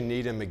especially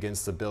need him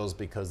against the Bills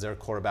because their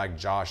quarterback,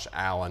 Josh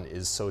Allen,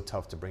 is so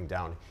tough to bring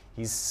down.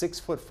 He's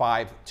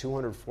 6'5",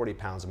 240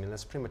 pounds. I mean,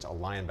 that's pretty much a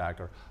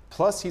linebacker.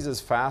 Plus, he's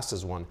as fast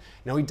as one.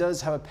 Now, he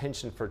does have a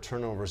penchant for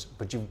turnovers,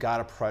 but you've got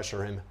to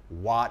pressure him.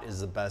 Watt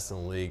is the best in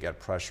the league at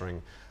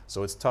pressuring.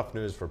 So it's tough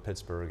news for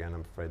Pittsburgh, and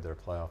I'm afraid they're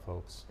playoff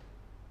hopes.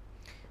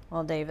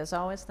 Well, Dave, as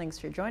always, thanks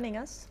for joining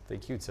us.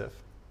 Thank you, Tiff.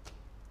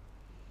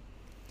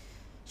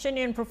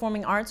 Shenyun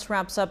Performing Arts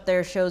wraps up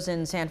their shows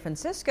in San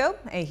Francisco.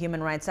 A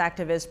human rights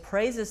activist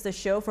praises the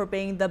show for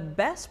being the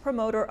best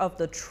promoter of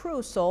the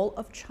true soul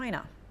of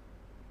China.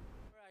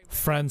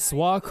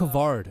 Francois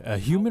Cavard, a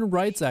human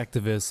rights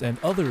activist, and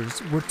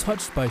others were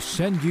touched by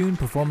Shenyun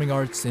Performing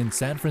Arts in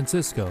San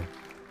Francisco.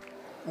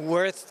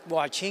 Worth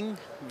watching,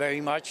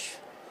 very much.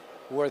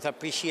 Worth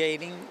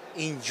appreciating,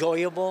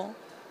 enjoyable.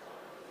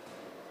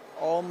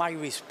 All my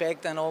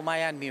respect and all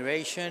my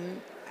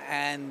admiration,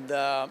 and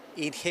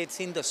it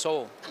hits in the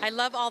soul. I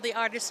love all the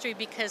artistry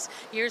because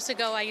years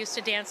ago I used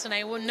to dance and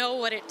I know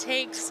what it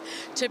takes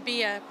to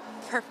be a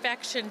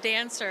perfection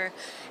dancer,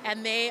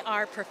 and they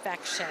are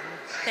perfection.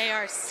 They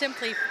are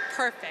simply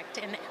perfect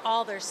in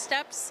all their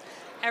steps.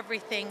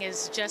 Everything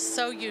is just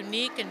so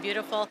unique and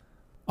beautiful.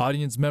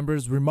 Audience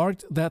members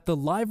remarked that the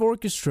live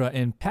orchestra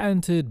and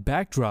patented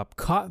backdrop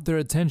caught their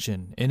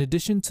attention in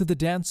addition to the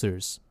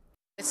dancers.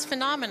 It's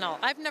phenomenal.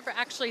 I've never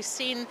actually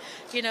seen,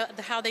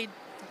 how they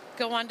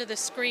go onto the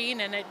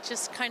screen and it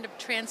just kind of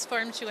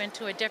transforms you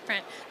into a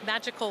different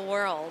magical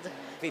world.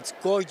 It's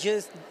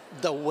gorgeous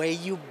the way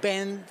you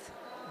bend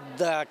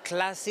the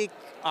classic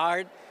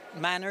art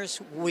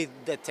manners with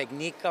the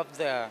technique of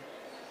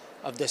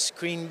the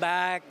screen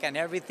back and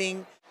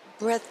everything.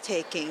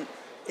 Breathtaking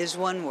is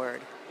one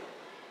word,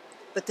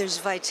 but there's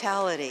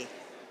vitality.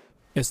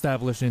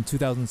 Established in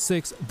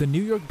 2006, the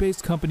New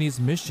York-based company's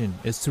mission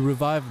is to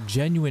revive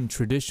genuine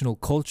traditional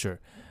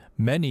culture.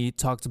 Many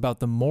talked about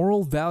the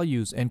moral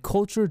values and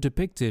culture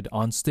depicted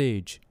on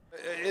stage.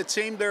 It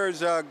seemed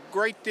there's a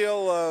great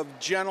deal of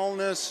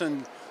gentleness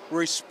and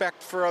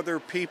respect for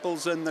other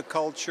peoples in the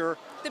culture.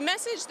 The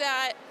message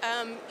that,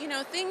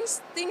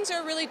 things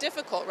are really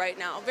difficult right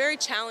now, very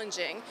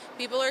challenging.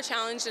 People are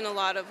challenged in a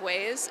lot of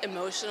ways,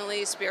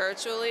 emotionally,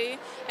 spiritually,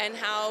 and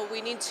how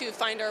we need to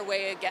find our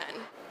way again.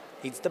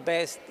 It's the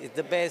best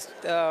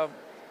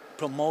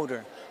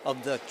promoter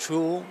of the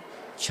true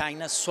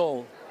China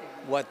soul,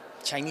 what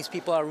Chinese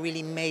people are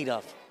really made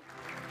of.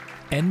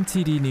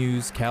 NTD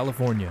News,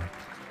 California.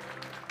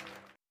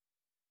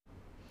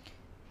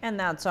 And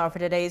that's all for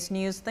today's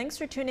news. Thanks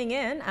for tuning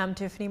in. I'm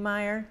Tiffany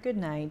Meyer. Good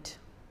night.